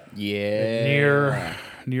of the year at. Yeah.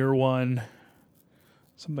 Near one,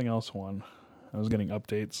 something else won. I was getting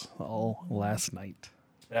updates all last night.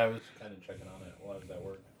 Yeah, I was kind of checking on it while I was at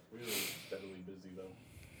work. We were steadily busy though.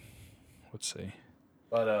 Let's see.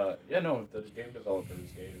 But yeah, no, the game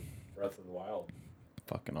developers gave Breath of the Wild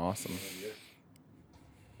Fucking awesome. game of the year.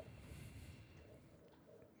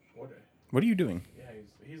 What are you doing? Yeah,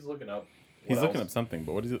 he's looking up. He's what looking else. up something,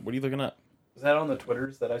 but what is it? What are you looking up? Is that on the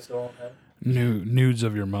Twitters that I still don't have? Nudes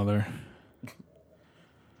of your mother.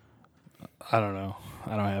 I don't know.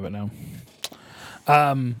 I don't have it now.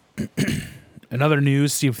 Another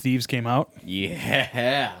news: Sea of Thieves came out.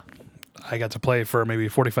 Yeah. I got to play for maybe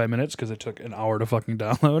 45 minutes because it took an hour to fucking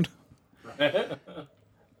download.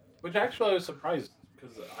 Which actually I was surprised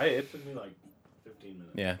because it took me like 15 minutes.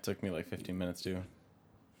 Yeah, it took me like 15 minutes too.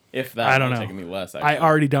 If that I don't might know. taken me less. I Actually,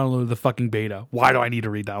 already downloaded the fucking beta. Why do I need to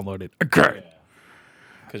re-download it? Okay.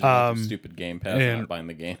 because you got your stupid Game Pass and and- not buying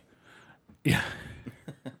the game. Yeah.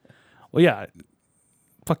 Well, yeah.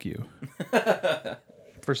 Fuck you.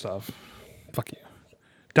 First off, fuck you.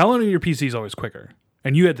 Downloading your PC is always quicker,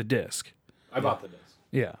 and you had the disc. I bought the disc.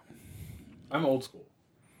 Yeah. I'm old school.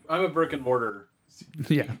 I'm a brick and mortar.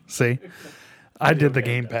 Yeah. See, I did the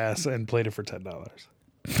Game Pass and played it for $10.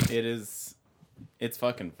 It is. It's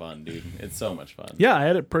fucking fun, dude. It's so much fun. Yeah, I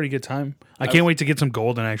had a pretty good time. I can't wait to get some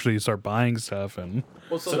gold and actually start buying stuff. And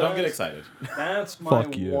Well, So don't get excited. That's my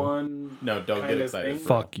Fuck you. one. No, don't kind get of excited. thing.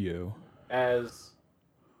 fuck you. As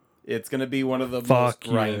It's gonna be one of the Fuck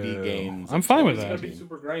most grindy you. games. I'm fine with it's that. gonna be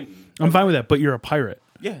super grindy. I'm fine with that. But you're a pirate.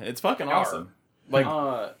 Yeah, it's fucking awesome. Like,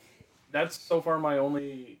 That's so far my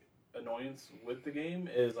only annoyance with the game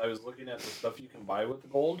is I was looking at the stuff you can buy with the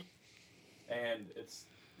gold, and it's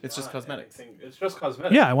it's just not cosmetics. anything- It's just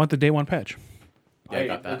cosmetics. Yeah, I want the day one patch. Yeah, I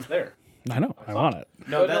got that. It's there. I know. I want it.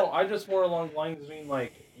 No, No, I just more along the lines being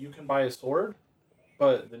like you can buy a sword,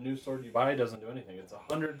 but the new sword you buy doesn't do anything. It's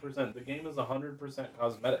 100%. The game is 100%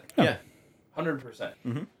 cosmetic. Yeah. 100%.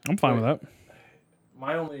 I'm fine with that.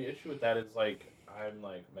 My only issue with that is like I'm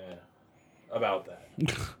like meh about that.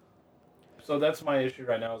 So that's my issue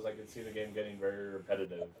right now is I can see the game getting very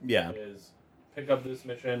repetitive. Yeah. Is pick up this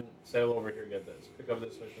mission, sail over here, get this. Pick up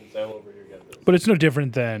this mission, sail over here, get this. But it's no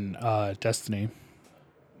different than Destiny.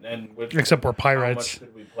 And which, Except we're how pirates. much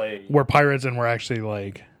could we play? We're pirates and we're actually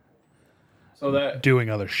like So that doing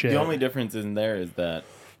other shit. The only difference in there is that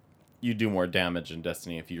you do more damage in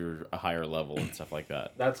Destiny if you're a higher level and stuff like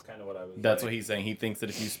that. that's kind of what I was. That's like. what he's saying. He thinks that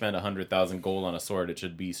if you spend 100,000 gold on a sword, it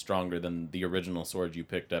should be stronger than the original sword you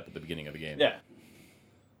picked up at the beginning of the game. Yeah.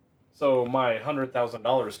 So my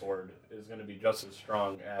 $100,000 sword is going to be just as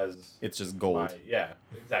strong as It's just gold. my yeah,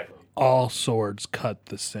 exactly. All swords cut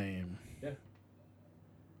the same Yeah.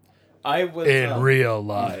 I was in real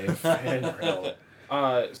life. And real.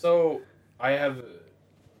 So I have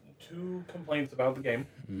two complaints about the game.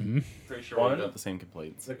 pretty sure One- we got the same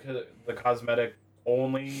complaints. The cosmetic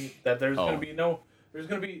only that there's Oh. going to be no. There's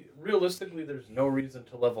going to be realistically. There's no reason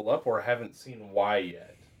to level up, or haven't seen why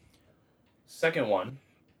yet. Second one,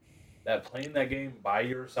 that playing that game by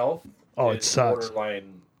yourself. Oh, it is sucks.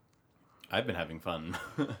 Borderline. I've been having fun.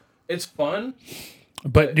 It's fun.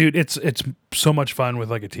 But dude, it's so much fun with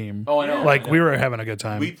like a team. Oh, I know. Like I know. we were having a good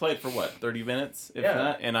time. We played for what, 30 minutes, if Yeah.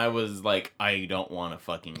 that? And I was like, I don't want to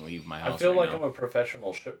fucking leave my house. I feel right like now. I'm a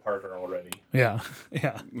professional ship partner already. Yeah.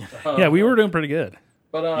 Yeah, we were doing pretty good.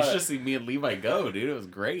 But You should just see me and Levi go, dude. It was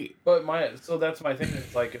great. But so that's my thing.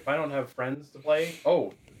 It's like if I don't have friends to play,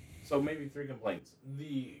 so maybe 3 complaints.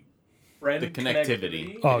 The friend The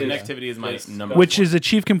connectivity. Oh, The yeah. connectivity is my Yes. number Which one. is a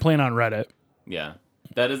chief complaint on Reddit Yeah.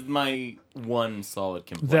 That is my one solid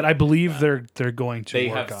complaint. that I believe they're going to They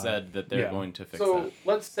work have on. said that they're Yeah. going to fix So that.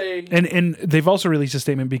 let's say And they've also released a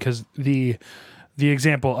statement because the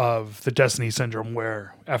example of the Destiny syndrome,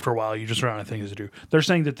 where after a while you just run out of things to do. They're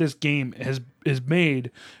saying that this game is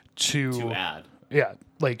made To add. yeah,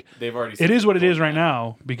 like They've already it said is what it they're is going right to add.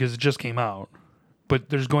 now because it just came out. But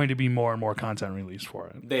there's going to be more and more content released for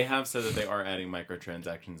it. They have said that they are adding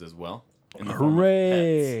microtransactions as well. in the form of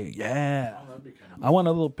Hooray! Yeah, that'd be kind of. I want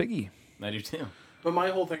a little piggy. pets. I do too. But my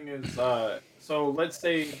whole thing is, so let's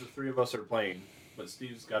say the 3 of us are playing, but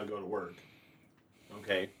Steve's got to go to work.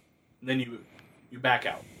 Okay, and then you back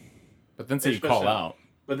out. But then say you It's call just a- out.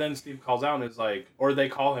 But then Steve calls out and is like, or they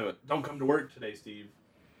call him, "Don't come to work today, Steve.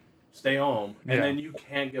 Stay home." And Yeah. then you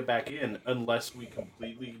can't get back in unless we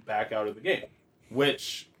completely back out of the game.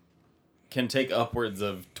 Which can take upwards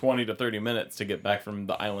of 20 to 30 minutes to get back from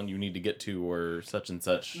the island you need to get to or such and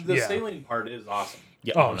such. The Yeah. sailing part is awesome.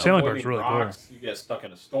 Yeah, Oh, no. sailing Avoiding part's really cool. rocks, you get stuck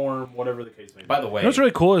in a storm, whatever the case may be. By the way, What's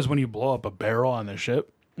really cool is when you blow up a barrel on the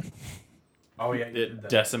ship. oh yeah, you did it that.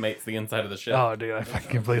 decimates the inside of the ship. Oh, dude, I fucking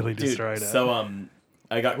completely Dude, destroyed it. so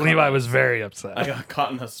I got Levi caught- was very upset. I got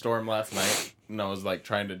caught in a storm last night, and I was like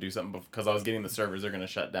trying to do something because I was getting the servers are gonna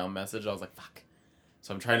shut down message. I was like, fuck.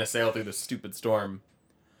 So I'm trying to sail through this stupid storm.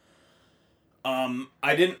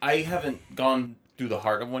 I haven't gone through the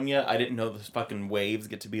heart of one yet. I didn't know those fucking waves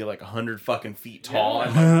get to be like 100 fucking feet tall, Yeah.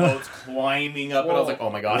 and my boat's climbing up, and I was like, oh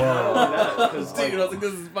my god. Because Dude, I was like,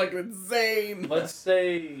 this is fucking insane. let's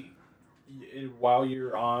say while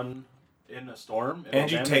you're in a storm, it'll And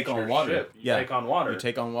you damage take on your water. ship. You Yeah. take on water. You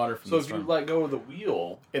take on water from so the if storm. you let go of the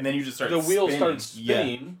wheel, and then you just start the wheel spinning. starts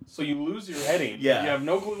spinning, so you lose your heading. Yeah. You have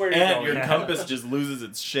no clue where you're And going. your compass just loses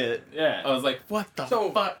its shit. Yeah. I was like, what the So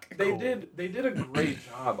fuck? they Cool. did a great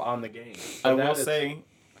job on the game. I So that will is say,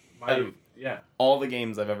 yeah. all the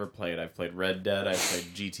games I've ever played, I've played Red Dead, I've played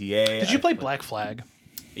GTA. Did you I've play played- Black Flag?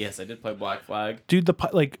 Yes, I did play Black Flag. Dude,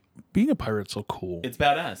 being a pirate's so cool. It's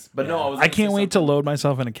badass. But no, I can't wait to load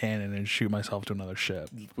myself in a cannon and shoot myself to another ship.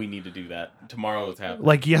 We need to do that. Tomorrow it's happening.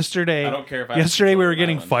 Like yesterday, I don't care if I have to yesterday we control were an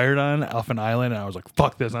getting island. fired on off an island, and I was like,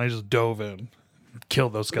 "Fuck this!" and I just dove in,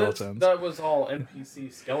 killed those skeletons. That was all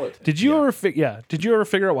NPC skeletons. Did you ever Did you ever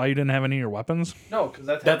figure out why you didn't have any of your weapons? No, because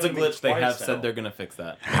That's a happened to me glitch. They have twice said now. they're gonna fix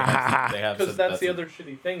that. They have Because said that's the other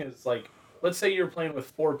shitty thing is like, let's say you're playing with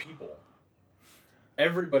 4 people.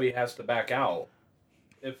 Everybody has to back out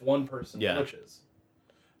if one person glitches.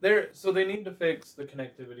 So they need to fix the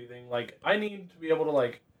connectivity thing. Like, I need to be able to,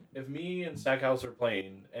 like, if me and Stackhouse are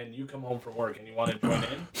playing and you come home from work and you want to join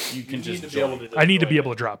in, You can just need to be able to just I need to join be in.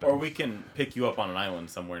 able to drop it. Or we can pick you up on an island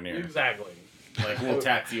somewhere near. Exactly. Like we'll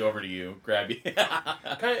taxi over to you, grab you.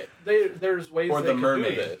 There's ways Or they the can mermaid.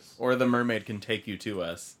 do this. Or the mermaid can take you to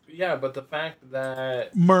us. Yeah, but the fact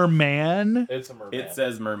that Merman, it's a mermaid. It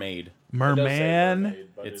says mermaid. It does say merman. mermaid,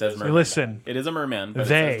 but It says does mermaid. Listen, It is a merman, but it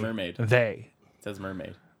they, says mermaid. they. It says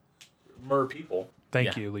mermaid. mer people.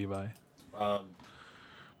 Thank Yeah. you, Levi.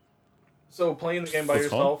 So playing the game by What's it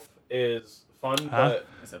called? yourself is fun, Huh?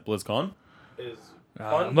 Is that BlizzCon? but is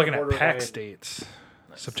fun. I'm looking but at borderline- PAX dates.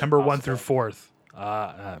 September 1 through 4th.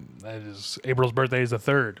 That is April's birthday is the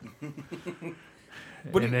 3rd.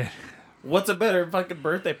 What do And you- it- What's a better fucking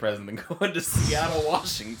birthday present than going to Seattle,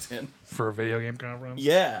 Washington? for a video game conference.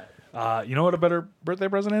 Yeah. You know what a better birthday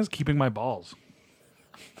present is? Keeping my balls.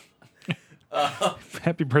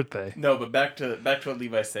 Happy birthday. No, but back to what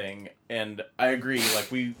Levi's saying, and I agree.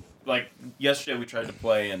 Like yesterday we tried to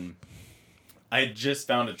play, and I had just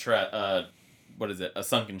found a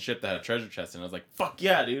sunken ship that had a treasure chest, and I was like, "Fuck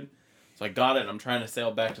yeah, dude!" So I got it, and I'm trying to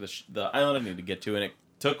sail back to the island I need to get to, and it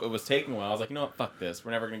was taking a while. I was like, "You know what? Fuck this.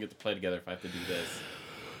 We're never gonna get to play together if I have to do this."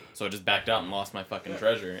 So I just backed out and lost my fucking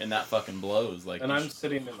treasure, and that fucking blows. Like, And I'm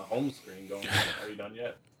sitting in the home screen going, "Are you done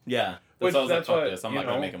yet?" yeah. Which, So I was like, that's "Fuck what, this. I'm you not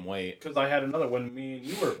gonna know, make him wait." Because I had another when me and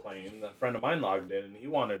you were playing. A friend of mine logged in and he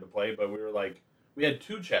wanted to play, but we were like, we had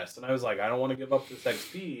 2 chests, and I was like, I don't want to give up this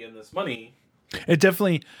XP and this money. It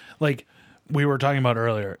definitely, like we were talking about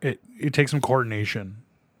earlier, it takes some coordination.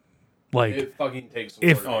 Like, It fucking takes. Some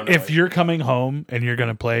if coordination. if you're coming home and you're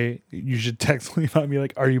gonna play, you should text Levi and be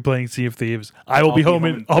like, "Are you playing Sea of Thieves? I'll be home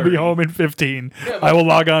in 15. Yeah, I will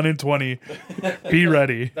log on in 20. Be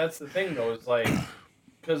ready." That's the thing, though, is like,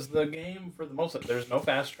 because the game, for the most part, there's no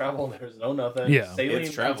fast travel, there's no nothing. Yeah. Sailing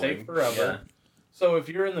It's can take traveling, forever. yeah. So if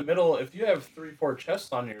you're in the middle, if you have 3-4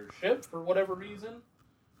 chests on your ship for whatever reason,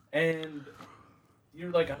 and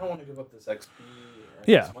you're like, I don't want to give up this XP and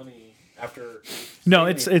Yeah. this money after.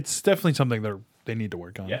 No, sailing- it's definitely something they need to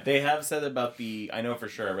work on. Yeah. They have said about I know for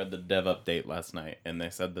sure, I read the dev update last night, and they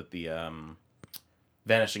said that the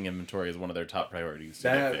vanishing inventory is one of their top priorities to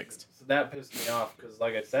get fixed. So that pissed me off because,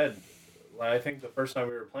 like I said, I think the first time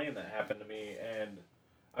we were playing that happened to me, and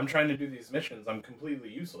I'm trying to do these missions. I'm completely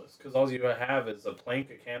useless because all you have is a plank,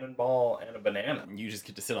 a cannonball, and a banana. You just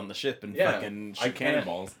get to sit on the ship and Yeah, fucking I shoot can't-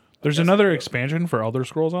 cannonballs. There's Yes, another I do. expansion for Elder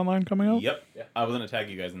Scrolls Online coming out. Yep. Yeah. I was gonna tag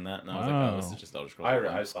you guys in that, and I was like, oh, this Wow. is just Elder Scrolls. I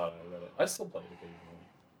Online. saw it. I read it. I still play it occasionally,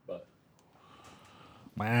 but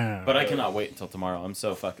Wow. But I cannot wait until tomorrow. I'm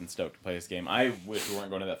so fucking stoked to play this game. I wish we weren't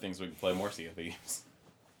going to that thing so we could play more Sea of Thieves.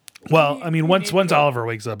 Well, I mean, we once need once to- Oliver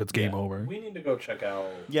wakes up, it's game yeah, over. We need to go check out.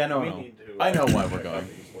 Yeah, no, we no. need to, I know why we're check going. out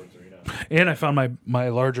the esports arena. And I found my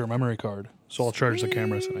larger memory card, so I'll charge the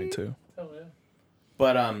camera tonight too. Hell yeah.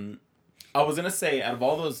 But I was gonna say, out of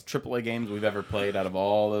all those AAA games we've ever played, out of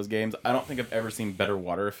all those games, I don't think I've ever seen better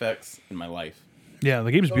water effects in my life. Yeah,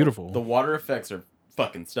 the game's beautiful. The water effects are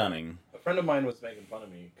fucking stunning. A friend of mine was making fun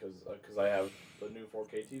of me because I have the new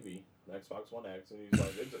 4K TV, the Xbox One X, and he's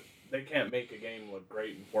like, they can't make a game look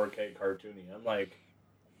great in 4K cartoony. I'm like,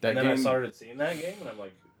 That and then game, I started seeing that game, and I'm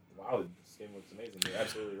like, wow, this game looks amazing. You're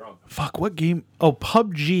absolutely wrong. Fuck, what game? Oh,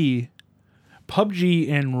 PUBG. PUBG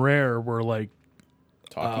and Rare were like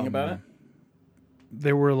talking about it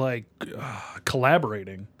they were like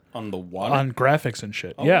collaborating on the water. on graphics and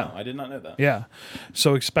shit. Oh, yeah, no, I did not know that. yeah.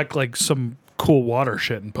 So expect like some cool water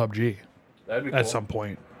shit in PUBG That'd be cool. at some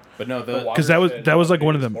point. But no, The the water 'Cause that was- shit that was, like, in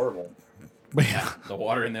one of is them- Horrible. But yeah, the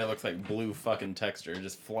water in there looks like blue fucking texture,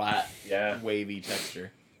 just flat, Yeah. wavy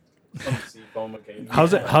texture. Some sea foam occasionally.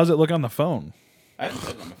 how's it look on the phone? I haven't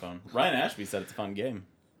played it on my phone. Ryan Ashby said it's a fun game.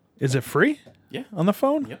 Is it free Yeah. on the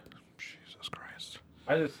phone? Yep. Jesus Christ.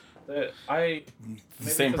 I just The maybe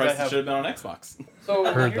same 'cause price I it have- should have been on Xbox.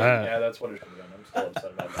 So Heard that. Yeah, that's what it should have been. I'm still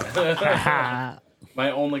upset about that.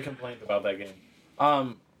 My only complaint about that game.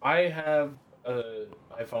 I have a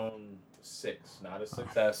iPhone 6, not a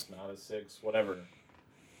 6S, not a 6, whatever.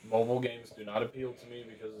 Mobile games do not appeal to me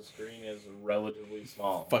because the screen is relatively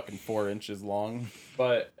small. Fucking 4 inches long.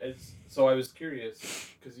 But so I was curious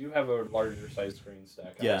because you have a larger size screen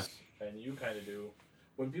stack. Yeah. And you kind of do.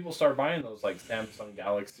 When people start buying those like Samsung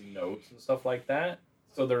Galaxy Notes and stuff like that,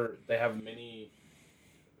 so they have mini.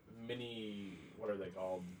 What are they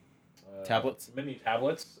called? Tablets. Mini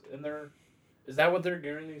tablets in there. Is that what they're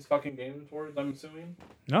gearing these fucking games towards? I'm assuming.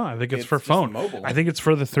 No, I think it's It's for just phone. mobile. I think it's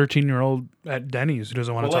for the 13-year-old at Denny's who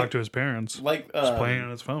doesn't want to Well, talk like- to his parents. Like Just playing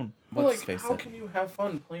on his phone. But Let's like, face how it. can you have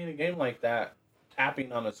fun playing a game like that,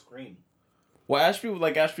 tapping on a screen? Well, Ashby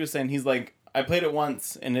was saying, he's like, I played it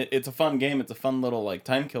once, and it's a fun game. It's a fun little like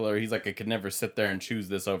time killer. He's like, I could never sit there and choose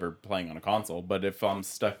this over playing on a console. But if I'm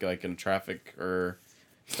stuck like in traffic or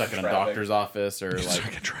stuck in a Traffic. doctor's office or like,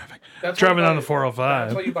 Stuck in traffic. That's Driving why down you the buy- 405.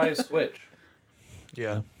 That's why you buy a Switch.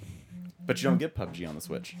 Yeah. but you don't get PUBG on the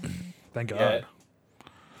Switch. Thank God.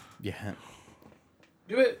 Yeah. Yeah.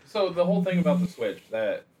 Give it. So the whole thing about the Switch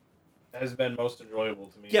that has been most enjoyable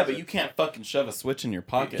to me. Yeah, is but you can't fucking shove a Switch in your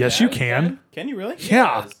pocket. Yes, you can. Can you really?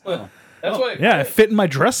 Yeah. That's why. Yeah, it fit in my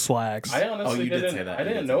dress slacks. I honestly you did didn't. say that. I You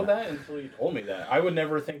didn't did say know that. that until you told me that. I would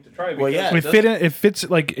never think to try. Well, because yeah. It fits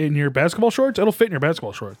like in your basketball shorts. It'll fit in your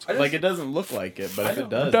basketball shorts. I just- Like, it doesn't look like it, but I if it don't-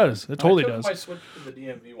 does. It does. It totally I took does. my Switch to the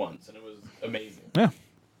DMV once, and it was amazing. Yeah.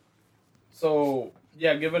 So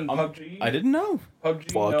yeah, given PUBG, I didn't know.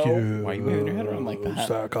 PUBG, Fuck no. you. Why you moving your head around like that?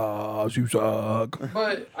 Suck ass, you suck.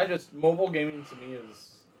 But mobile gaming to me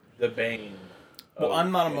is the bane. Well, of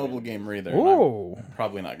I'm not a gaming. mobile gamer either. and I'm Whoa.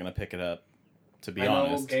 probably not going to pick it up, to be I know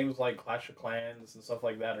honest. games like Clash of Clans and stuff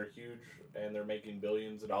like that are huge, and they're making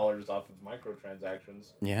billions of dollars off of microtransactions.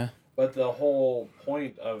 Yeah. But the whole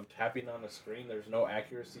point of tapping on a screen, there's no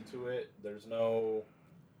accuracy to it. There's no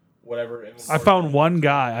whatever. I found one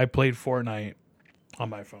guy. I played Fortnite on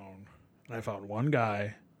my phone, and I found one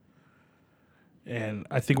guy, and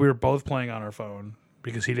I think we were both playing on our phone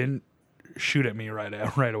because he didn't shoot at me right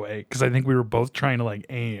away because I think we were both trying to like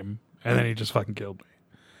aim, and then he just fucking killed me.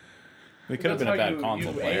 We could have been a bad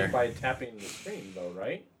console you player. aim by tapping the screen, though,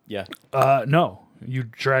 right? Yeah. No, you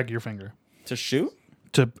drag your finger To shoot?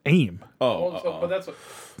 to aim. Oh, Well, but that's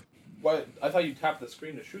what I thought you tapped the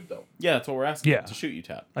screen to shoot, though. yeah, that's what we're asking. Yeah. To shoot, you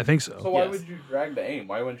tap. I think so. So why Yes. would you drag the aim?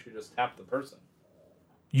 Why wouldn't you just tap the person?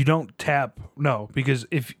 You don't tap. No, because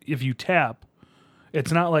if you tap,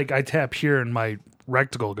 it's not like I tap here and my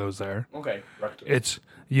rectangle goes there. Okay, rectangle. It's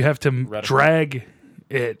you have to Reticle. drag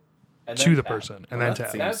it And to then the tap. person and then That tap.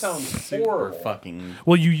 seems That sounds super horrible. fucking.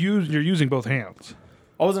 Well, you're using both hands,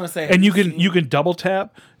 I was gonna say, and you can double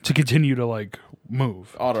tap to continue to like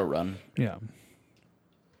move. auto run. Yeah,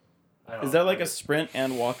 I don't Is that know. like a sprint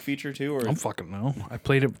and walk feature too, or I'm fucking no. I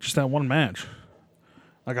played it just that one match.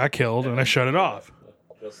 I got killed and I shut it off.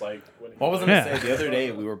 Just like when what was I gonna Yeah. say? The other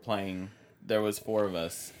day we were playing. There was 4 of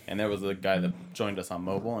us, and there was a guy that joined us on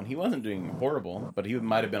mobile, and he wasn't doing horrible, but he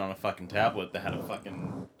might have been on a fucking tablet that had a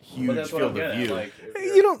fucking But huge that's what I'm field of getting at, view. like, if Hey,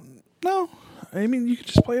 you're- you don't no. I mean, you could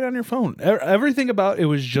just play it on your phone. Everything about it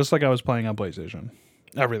was just like I was playing on PlayStation.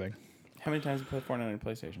 Everything. How many times have you played Fortnite on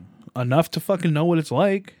PlayStation? Enough to fucking know what it's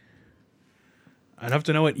like. Enough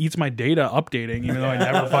to know it eats my data updating, even though I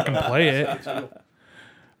never fucking play it.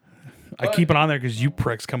 I keep it on there because you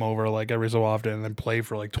pricks come over like every so often and then play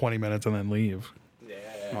for like 20 minutes and then leave. Yeah.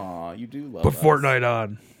 Aw, you do love Put us. Fortnite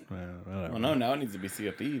on. Whatever. Oh no, now it needs to be Sea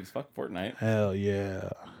of Thieves. Fuck Fortnite. Hell yeah.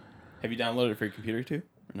 Have you downloaded it for your computer too?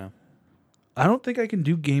 Or no? I don't think I can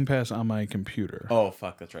do Game Pass on my computer. Oh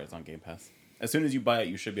fuck, that's right. It's on Game Pass. As soon as you buy it,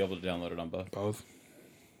 you should be able to download it on both. Both.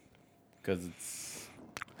 Because it's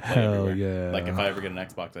Hell everywhere. yeah. Like if I ever get an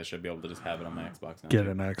Xbox, I should be able to just have it on my Xbox now. Get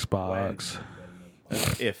an Xbox.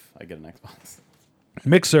 If I get an Xbox.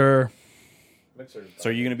 Mixer. Mixer. So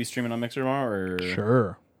are you gonna be streaming on Mixer tomorrow, or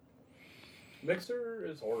Sure. Mixer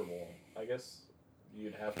is horrible. I guess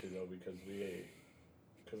you'd have to though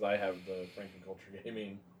because I have the Frankenculture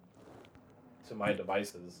gaming to my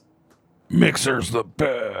devices. Mixer's the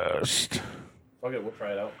best. Fuck it, we'll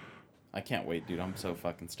try it out. I can't wait, dude. I'm so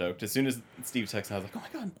fucking stoked. As soon as Steve texted, I was like, oh my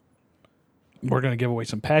god. We're going to give away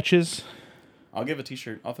some patches. I'll give a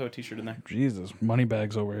t-shirt. I'll throw a t-shirt in there. Jesus, money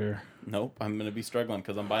bags over here. Nope, I'm gonna be struggling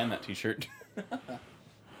because I'm buying that t-shirt.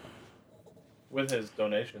 With his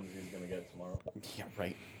donations he's gonna get tomorrow. Yeah,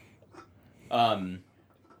 right.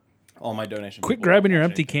 All my donation. Quit people grabbing don't your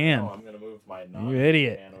watch empty anything. can. Oh, I'm gonna move my You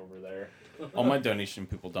idiot. can over there. All my donation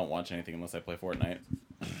people don't watch anything unless I play Fortnite.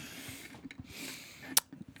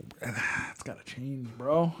 It's got to change,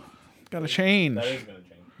 bro. It's got to change. That is gonna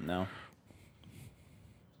change. No.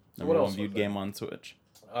 So Number what one else viewed was there? game on Switch.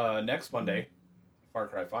 Next Monday, Far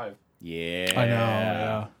Cry 5. Yeah. I know,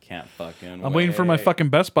 yeah. Can't fucking I'm waiting for my wait. fucking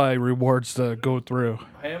Best Buy rewards to go through.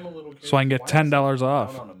 I am a little curious. So I can get why is it $10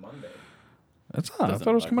 off. out on a Monday? That's not. I Doesn't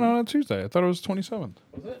thought it was bug coming me. out on Tuesday. I thought it was 27th.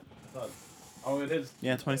 Was it? Oh, it is.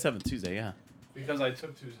 Yeah, 27th Tuesday, yeah. Because I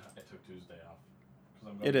took Tuesday off. 'Cause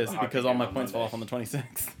I'm going It to is, the hockey because all game my on points fall Monday. off on the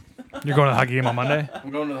 26th. You're going to the hockey game on Monday?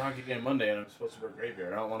 I'm going to the hockey game Monday, and I'm supposed to work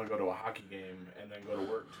graveyard. I don't want to go to a hockey game and then go to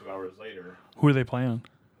work 2 hours later. Who are they playing?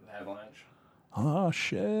 The Avalanche. Oh,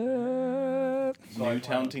 shit. So I Newtown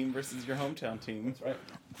plan- team versus your hometown team. That's right.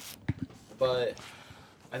 But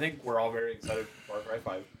I think we're all very excited for Far Cry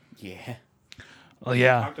 5. Yeah. Well, We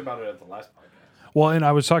yeah. talked about it at the last podcast. Well, and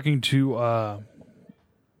I was talking to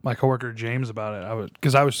my coworker James about it.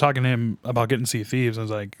 Because I was talking to him about getting Sea of Thieves. I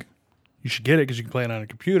was like, you should get it because you can play it on a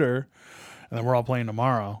computer. And then we're all playing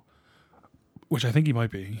tomorrow. Which I think he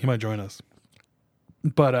might be. He might join us.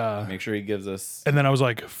 But Make sure he gives us. and then I was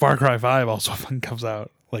like, Far Cry 5 also comes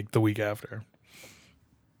out like the week after.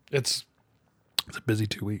 It's a busy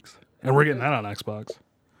 2 weeks. And we're getting that on Xbox.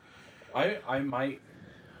 I might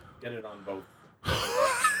get it on both.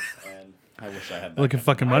 And I wish I had that. Look at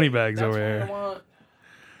fucking money bags that's over what I here. want.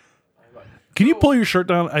 Can you pull your shirt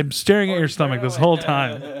down? I'm staring at your stomach this whole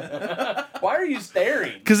time. Why are you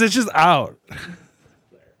staring? Because it's just out.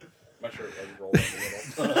 My shirt like rolled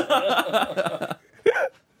a little.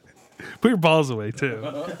 Put your balls away, too.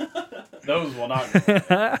 Those will not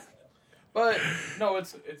go. But no,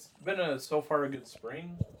 it's been so far a good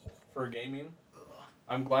spring for gaming.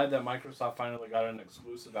 I'm glad that Microsoft finally got an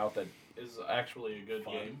exclusive out that is actually a good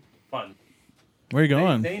game. Fun. Where are you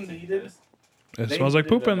going? They needed. It they smells like needed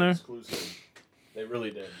poop in an there. Exclusive. They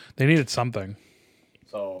really did. They needed something.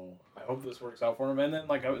 So I hope this works out for them. And then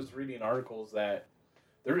like I was reading articles that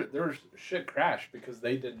their shit crashed because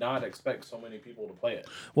they did not expect so many people to play it.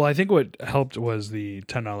 Well, I think what helped was the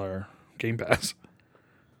 $10 Game Pass.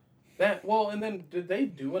 And then did they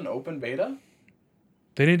do an open beta?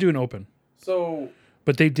 They didn't do an open, So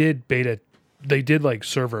but they did beta. They did like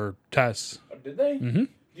server tests. did they? Mhm.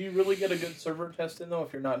 Do you really get a good server test in though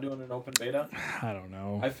if you're not doing an open beta? I don't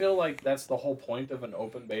know. I feel like that's the whole point of an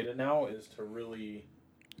open beta now is to really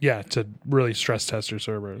Yeah, to really stress test your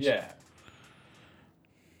servers.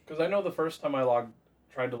 Because I know the first time I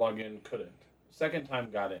tried to log in, couldn't. Second time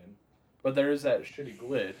got in, but there is that shitty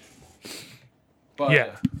glitch. But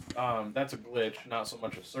Yeah. that's a glitch, not so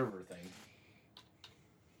much a server thing.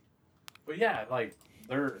 But yeah, like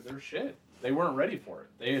they're shit. They weren't ready for it.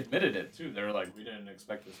 They admitted it too. They were like, we didn't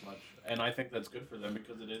expect this much, and I think that's good for them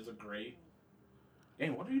because it is a great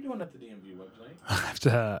game. What are you doing at the DMV website? I have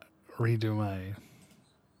to redo my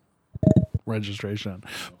registration.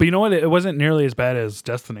 But you know what? It wasn't nearly as bad as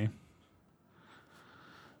Destiny.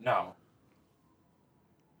 No.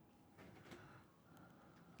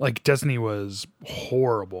 Like Destiny was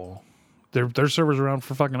horrible. Their servers were around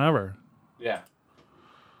for fucking ever. Yeah.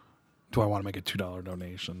 Do I want to make a $2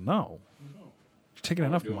 donation? No. You're taking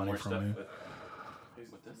enough Doing money more from stuff me.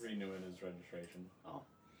 He's renewing his registration. Oh.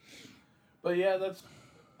 But yeah, that's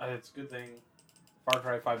it's a good thing. Far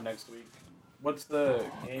Cry 5 next week. What's the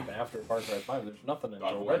game after Far Cry 5? There's nothing God of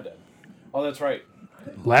until War. Red Dead. Oh, that's right.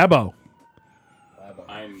 Labo.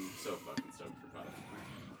 I'm so fucking stoked for God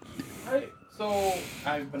of War. So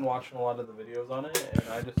I've been watching a lot of the videos on it, and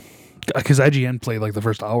I just Because IGN played like the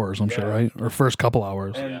first hour or some shit, Yeah. right? Or first couple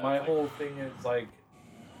hours. and Yeah, my it's like- whole thing is like,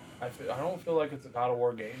 I don't feel like it's a God of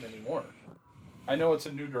War game anymore. I know it's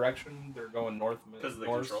a new direction. They're going Norse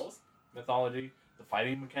mythology. The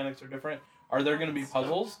fighting mechanics are different. Are there going to be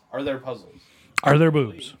puzzles? Are there puzzles? Are there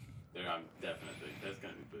boobs? There's gonna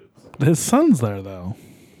be boobs. His son's there, though.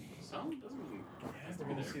 Some doesn't mean. Yes, they're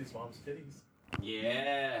going to see his mom's titties.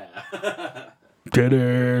 Yeah.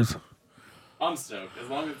 Titties. I'm stoked. As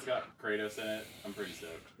long as it's got Kratos in it, I'm pretty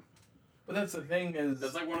stoked. But that's the thing is,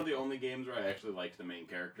 That's like one of the only games where I actually liked the main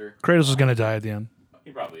character. Kratos is gonna die at the end.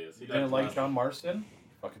 He probably is. He you didn't died like last- John Marston?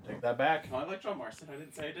 Fucking take that back. No, I like John Marston. I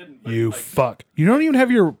didn't say I didn't. but, You like, fuck. You don't even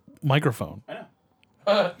have your microphone. I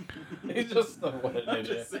know. He's just what an I'm idiot.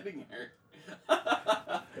 just sitting here. Get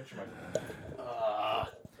your microphone.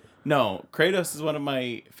 No, Kratos is one of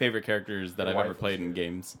my favorite characters that Your I've wife ever is played in here.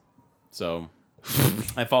 games. So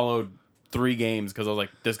I followed 3 games because I was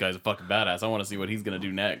like, this guy's a fucking badass. I want to see what he's going to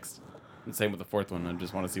do next. And same with the 4th one. I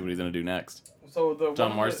just want to see what he's going to do next. So the John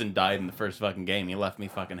one Marston died in the first fucking game. He left me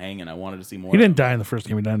fucking hanging. I wanted to see more. He didn't die in the first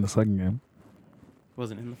game. He died in the second game. He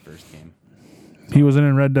wasn't in the first game. He wasn't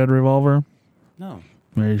in Red Dead Revolver. No.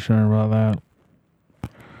 Are you sure about that?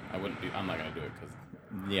 I wouldn't do. I'm not going to do it because,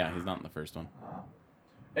 yeah, he's not in the first one.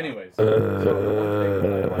 Anyways, so the one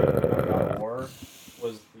thing that I liked about God of War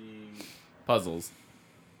was the Puzzles.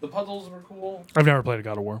 The puzzles were cool. I've never played a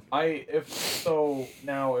God of War. If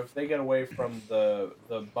they get away from the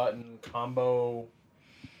button combo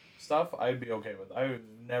stuff, I'd be okay with. I've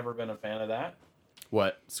never been a fan of that.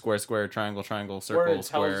 What? Square, square, triangle, triangle, Where circle, it tells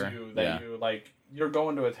square. you that you're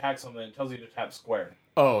going to attack something, it tells you to tap square.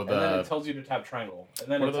 Oh, And then it tells you to tap triangle.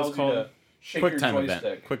 And then what it are those tells you called? to shake Quick your time joystick.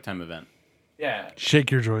 event. Quick time event. Yeah.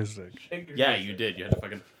 Shake your joystick. Shake your Yeah, joystick. you did. You had to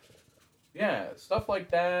fucking. Yeah, stuff like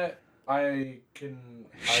that I can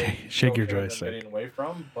Shake your okay with them joystick. getting away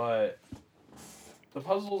from, but the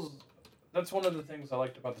puzzles, that's one of the things I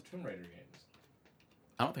liked about the Tomb Raider games.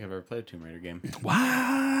 I don't think I've ever played a Tomb Raider game.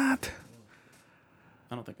 What?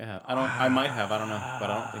 I don't think I have. I might have. I don't know, but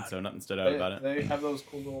I don't think so. Nothing stood out about it. They have those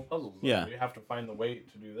cool little puzzles. Yeah. You have to find the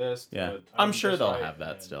weight to do this. Yeah, time I'm sure this they'll right, have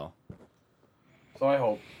that and- still. So I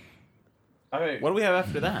hope. What do we have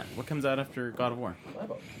after that? What comes out after God of War?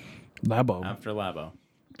 Labo. Labo. After Labo.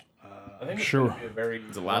 I think it's Sure. going to be a very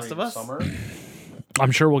Is it Last of boring Us? summer.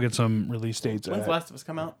 I'm sure we'll get some release dates. When's Last of Us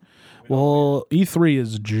come out? Well, E3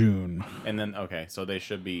 is June. And then okay, so they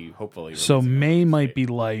should be hopefully. So releasing May it. might be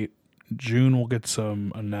light. June we'll get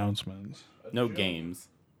some announcements. No June. games.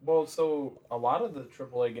 Well, so a lot of the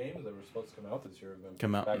AAA games that were supposed to come out this year have been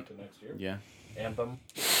Come pushed out. back to next year. Yeah. Anthem.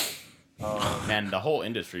 Man, the whole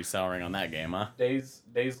industry's souring on that game, huh? Days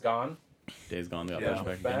Gone. Days Gone, they got Yeah. pushed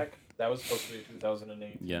back. Back. again. That was supposed to be a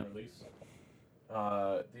 2018 Yeah. release.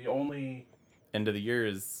 The only End of the year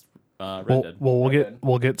is Red Well, Dead. we'll Red get Dead.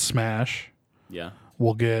 we'll get Smash. Yeah.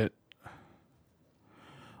 We'll get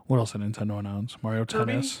what else did Nintendo announce? Mario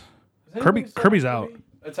Kirby? Tennis. Is anybody still Kirby's on out. Kirby?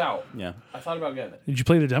 It's out. Yeah. I thought about getting it. Did you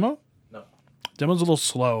play the demo? No. Demo's a little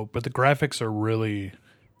slow, but the graphics are really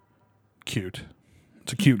cute.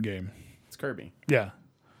 It's a cute game. It's Kirby. Yeah.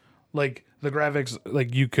 Like the graphics,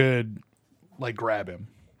 like you could like grab him.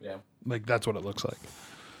 Yeah. Like that's what it looks like.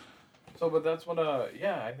 So, but that's what.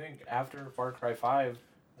 Yeah, I think after Far Cry 5,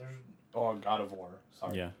 there's God of War.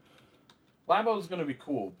 Sorry. Yeah. Labo's gonna be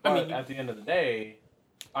cool, I but mean, at the end of the day,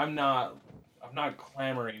 I'm not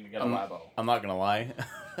clamoring to get a Labo. I'm not gonna lie.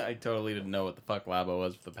 I totally didn't know what the fuck Labo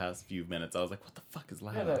was for the past few minutes. I was like, what the fuck is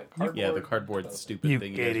Labo? Yeah, that Yeah, the cardboard cardboard stuff. stupid You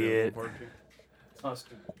thing you guys are idiot. looking forward to. It's not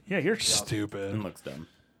stupid. Yeah, you're It stupid. looks dumb.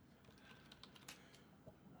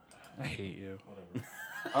 I hate you.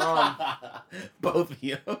 Both of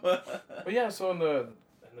you. But yeah, so in the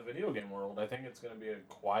video game world, I think it's gonna be a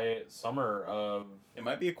quiet summer of It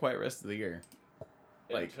might be a quiet rest of the year.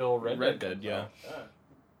 Like, until Red Red Dead Dead, comes yeah. out.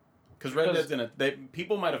 Because Red Because- Dead's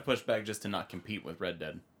people might have pushed back just to not compete with Red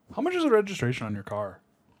Dead. How much is the registration on your car?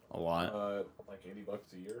 A lot. Like $80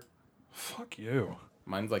 a year. Fuck you.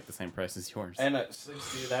 Mine's like the same price as yours. And at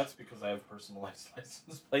 60, that's because I have personalized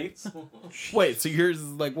license plates. Wait, so yours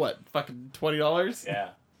is like what? Fucking $20? Yeah.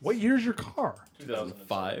 What year's your car?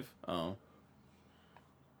 2005. Oh.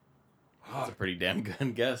 That's a pretty damn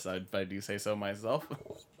good guess, if I do say so myself.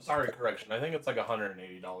 Sorry, correction. I think it's like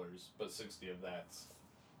 $180, but 60 of that's.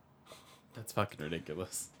 That's fucking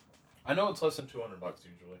ridiculous. I know it's less than $200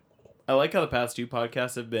 usually. I like how the past two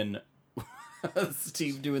podcasts have been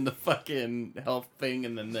Steve doing the fucking health thing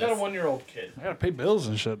and then He's this. got a 1-year-old kid. I gotta pay bills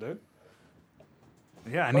and shit, dude.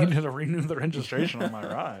 Yeah, I needed to renew the registration on my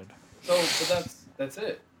ride. So, but that's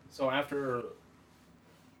it. So after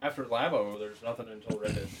Labo, there's nothing until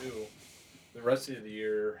Red Dead 2. The rest of the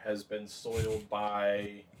year has been soiled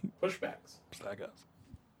by pushbacks. Stack us.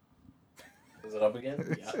 Is it up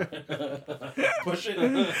again? Yeah. Push it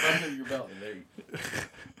under your belly. There you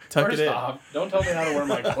Tuck First it in. off, don't tell me how to wear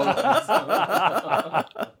my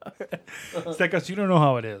clothes. Stack us, you don't know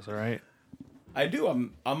how it is, all right? I do.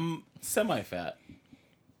 I'm semi-fat.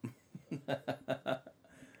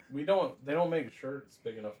 They don't make shirts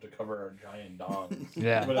big enough to cover our giant dongs.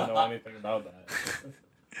 Yeah. I wouldn't know anything about that.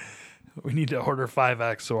 We need to order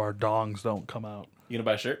 5X so our dongs don't come out. You gonna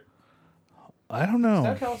buy a shirt? I don't know.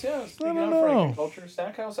 Stackhouse, yeah. Speaking don't of know. Frankenculture,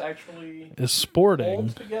 Stackhouse actually It's sporting.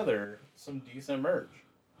 holds together some decent merch.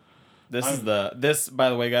 This by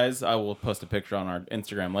the way, guys, I will post a picture on our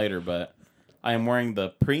Instagram later, but I am wearing the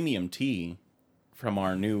premium tee from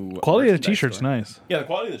our new Quality of the merchandise t-shirt's store. nice. Yeah, the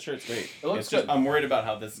quality of the shirt's great. It looks It's just, good. I'm worried about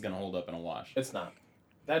how this is gonna hold up in a wash. It's not.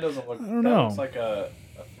 That doesn't look. I don't that know. looks like a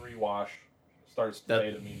 3-wash. Starts to That-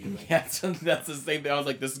 fade immediately. Yeah, that's the same thing. I was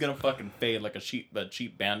like, this is gonna fucking fade like a cheap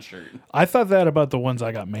band shirt. I thought that about the ones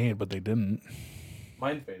I got made, but they didn't.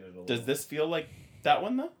 Mine faded a little. Does this feel like that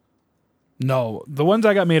one though? No, the ones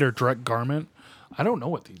I got made are direct garment. I don't know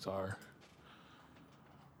what these are.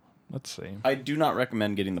 Let's see. I do not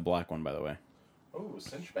recommend getting the black one, by the way. Oh,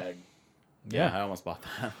 cinch bag. Yeah, I almost bought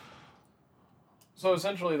that. So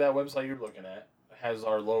essentially, that website you're looking at has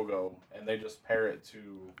our logo, and they just pair it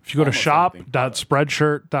to. If you go to Almost anything.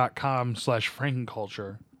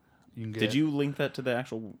 shop.spreadshirt.com/Frankenculture, you can get Did you link that to the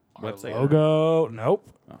actual our website? logo. Nope.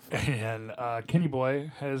 Oh, fuck. And Kenny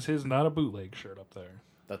Boy has his Not a Bootleg shirt up there.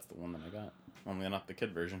 That's the one that I got. Only not the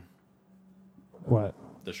kid version. What?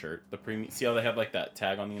 The shirt, the premium. See how they have like that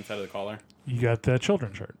tag on the inside of the collar? You got the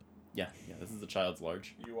children's shirt. Yeah. This is the child's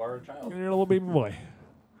large. You are a child. You're a little baby boy.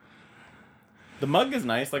 The mug is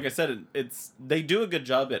nice. Like I said, it's they do a good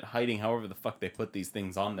job at hiding however the fuck they put these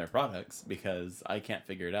things on their products because I can't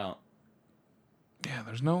figure it out. Yeah,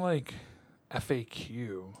 there's no like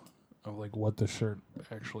FAQ of like what the shirt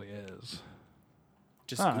actually is.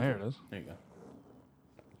 Just Here it is. There you go.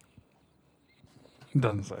 It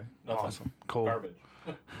doesn't say. Nothing. Awesome. Cool. Garbage.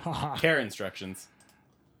 Care instructions.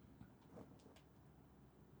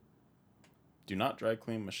 Do not dry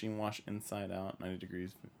clean, machine wash inside out, 90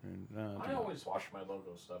 degrees. I always wash my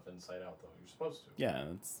logo stuff inside out, though. You're supposed to. Yeah,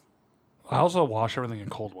 it's I also wash everything in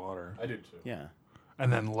cold water I do too. yeah.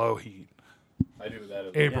 and then low heat. I do that.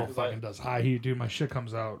 As April well. fucking does high heat, dude. My shit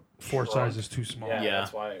comes out 4 sizes too small. Yeah, Yeah.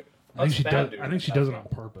 that's why. I think she Us does. fat I think she dudes does it have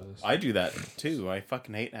on purpose. I do that too. I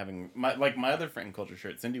fucking hate having my other Frankenculture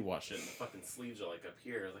shirt. Cindy washed it, and the fucking sleeves are like up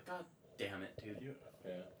here. I was like, God damn it, dude.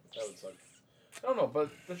 Yeah, that would suck. I don't know, but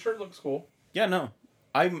the shirt looks cool. Yeah, no,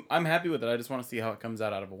 I'm happy with it. I just want to see how it comes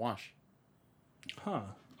out of a wash. Huh?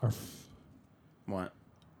 What?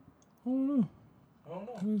 I don't know. I don't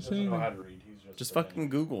know. Who's He doesn't saying know that? how to read. He's Just a fucking man.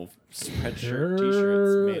 Google spreadshirt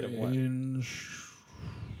t-shirts made of what?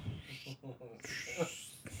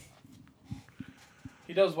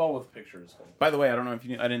 He does well with pictures. By the way, I don't know if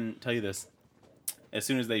you knew, I didn't tell you this. As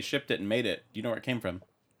soon as they shipped it and made it, do you know where it came from?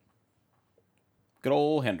 Good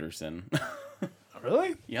old Henderson.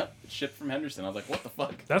 Really? Yep, it shipped from Henderson. I was like, what the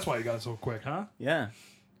fuck? That's why you got it so quick, huh? Yeah.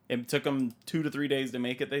 It took them 2 to 3 days to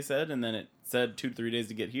make it, they said, and then it said 2 to 3 days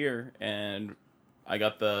to get here, and I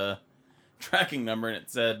got the tracking number, and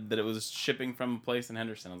it said that it was shipping from a place in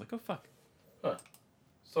Henderson. I was like, oh, fuck. Huh.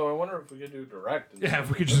 So I wonder if we could do direct. Yeah, if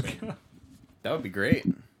we could just. That would be great.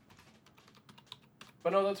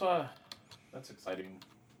 But no, that's exciting.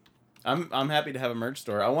 I'm happy to have a merch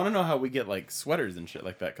store. I want to know how we get, like, sweaters and shit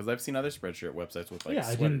like that, because I've seen other Spreadshirt websites with, like, Yeah,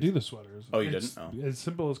 I sweaters. didn't do the sweaters. Oh, you It's didn't? Oh. as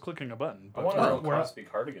simple as clicking a button. I But want a real we're, Cosby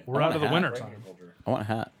cardigan. we're I out want of the a hat. winter time. Frankenculture. I want a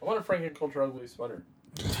hat. I want a Frankenculture ugly sweater.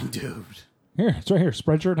 Dude. Here, it's right here.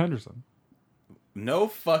 Spreadshirt Henderson. No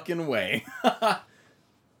fucking way.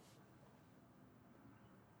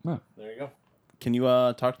 No. There you go. Can you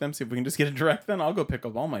talk to them, see if we can just get it direct then? I'll go pick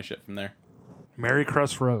up all my shit from there. Mary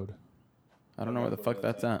Crest Road. I don't know where the fuck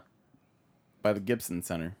that's at. By the Gibson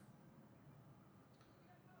Center.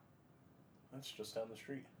 That's just down the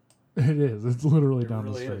street. It is. It's literally down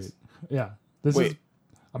really the is. street. Yeah. This Wait. is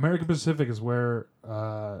American Pacific is where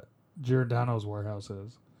Giordano's warehouse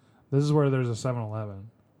is. This is where there's a 7-Eleven.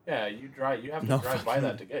 Yeah, you have to No drive by fucking-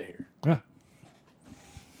 that to get here. Yeah.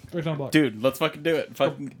 Right down the block. Dude, let's fucking do it.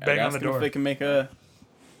 Fucking bang on ask the them door. if they can make a...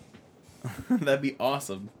 That'd be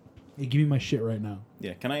awesome. Hey, give me my shit right now.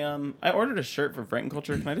 Yeah, can I ordered a shirt for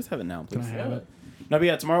Frankenculture. Can I just have it now, Can I please? have it? No, but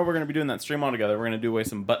yeah, tomorrow we're going to be doing that stream all together. We're going to do away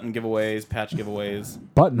some button giveaways, patch giveaways.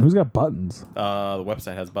 Button. Who's got buttons? The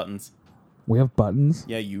website has buttons. We have buttons.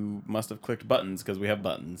 Yeah, you must have clicked buttons because we have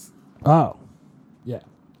buttons. Oh. Yeah.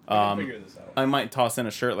 We can figure this out. I might toss in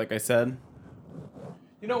a shirt, like I said.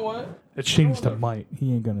 You know what? It's changed to might.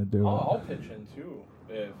 He ain't gonna do I'll pitch in too.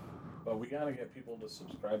 But we gotta get people to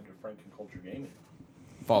subscribe to Frankenculture Gaming.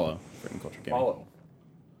 Follow Frankenculture Gaming. Follow.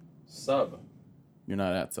 Sub. You're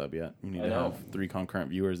not at sub yet. You need I to know. have 3 concurrent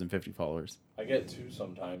viewers and 50 followers. I get 2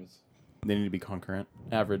 sometimes. They need to be concurrent.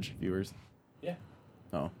 Average viewers. Yeah.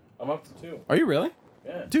 Oh. I'm up to 2. Are you really?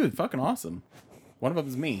 Yeah. Dude, fucking awesome. One of them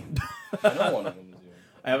is me. I know one of them is you.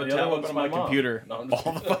 I have a The other tab one's open on my my mom. computer No, I'm just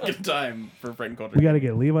all the kidding. fucking time for Frankenculture. We got to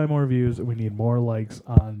get Levi more views, and we need more likes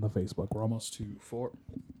on the Facebook. We're almost to 4.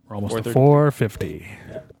 We're almost to 450.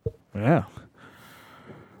 Yeah.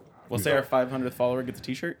 We'll say our 500th follower gets a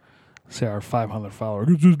t-shirt. Say our 500 follower.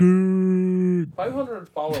 Gets his dick. 500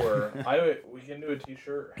 follower. We can do a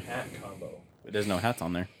t-shirt hat combo. There's no hats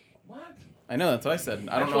on there. What? I know, that's what I said.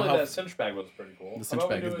 I don't Actually, know how... that cinch bag was pretty cool. The cinch How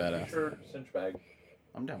about bag we is do a badass. T-shirt cinch bag.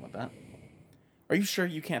 I'm down with that. Are you sure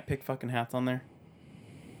you can't pick fucking hats on there?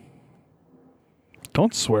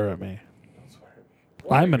 Don't swear at me. Don't swear.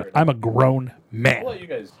 We'll figure it I'm a out. grown I'll man. let you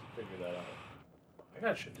guys figure that out. I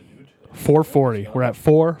got shit to do today. 440. We're at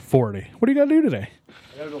 440. What do you got to do today?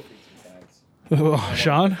 I gotta go feed some cats.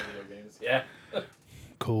 Sean? Video games. Yeah.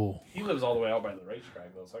 Cool. He lives all the way out by the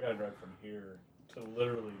racetrack though, so I gotta drive from here to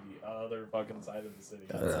literally the other fucking side of the city.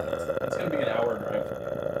 It's gonna be an hour drive for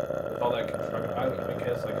me. With all that construction, I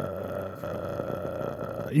guess like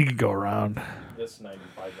You can go around. This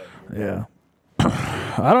 95 right here. Yeah.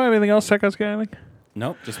 I don't have anything else. Tech House got anything?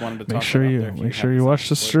 Nope, just wanted to Make talk sure about you there if make have sure you some watch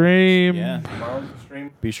the spoilers. stream. Yeah, Tomorrow's the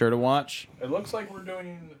stream. be sure to watch. It looks like we're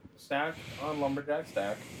doing Stack on Lumberjack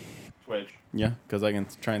Stack, Twitch. Yeah, because I can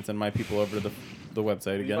try and send my people over to the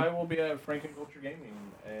website again. Levi will be at Frankenculture Gaming,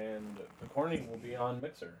 and the Corning will be on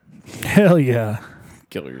Mixer. Hell yeah.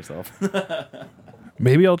 Kill yourself.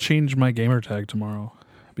 Maybe I'll change my gamer tag tomorrow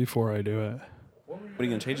before I do it. What are you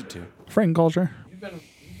gonna change it to? Frankenculture. You've been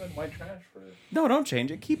white trash for. No, don't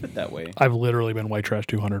change it. Keep it that way. I've literally been White Trash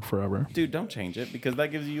 200 forever. Dude, don't change it because that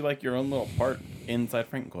gives you like your own little part inside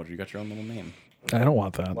Frankenculture. You got your own little name. I don't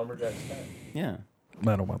want that. Lumberjack Stack. Yeah.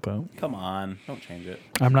 I don't want that. Come on. Don't change it.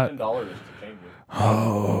 I'm not. $10 to change it.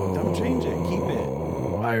 Oh. Don't change it. Keep it.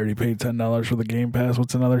 I already paid $10 for the Game Pass.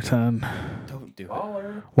 What's another 10? Don't do it.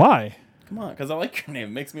 Baller. Why? Come on, because I like your name.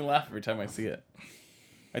 It makes me laugh every time I see it.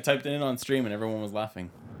 I typed it in on stream and everyone was laughing.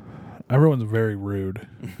 Everyone's very rude.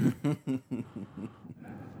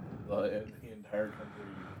 The entire country,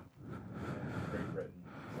 Great Britain,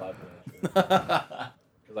 laughing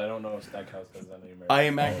because I don't know if Stackhouse has any American. I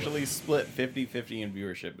am followers. actually split 50-50 in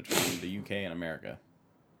viewership between the UK and America.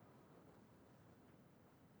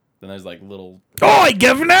 Then there's like little... Oi,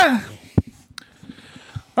 governor!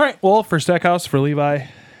 All right. Well, for Stackhouse, for Levi.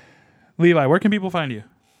 Levi, where can people find you?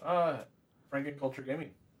 Frankenculture Gaming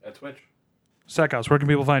at Twitch. Stackhouse, where can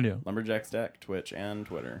people find you? Lumberjack Stack, Twitch, and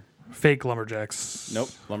Twitter. Fake Lumberjacks. Nope,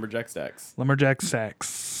 Lumberjack Stacks. Lumberjack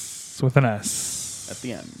Sacks with an S. At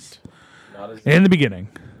the end. Not as In the beginning.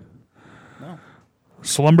 No.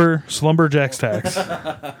 Slumberjack Stacks.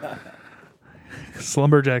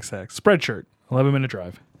 Slumberjack Stacks. Spreadshirt. 11-minute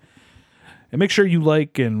drive. And make sure you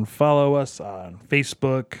like and follow us on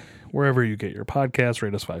Facebook, wherever you get your podcasts.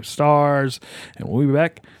 Rate us 5 stars. And we'll be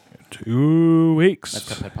back in 2 weeks. Nice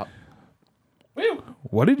Cuphead pop. Woo!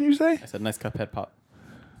 What did you say? I said nice Cuphead pop.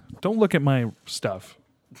 Don't look at my stuff.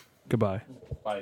 Goodbye.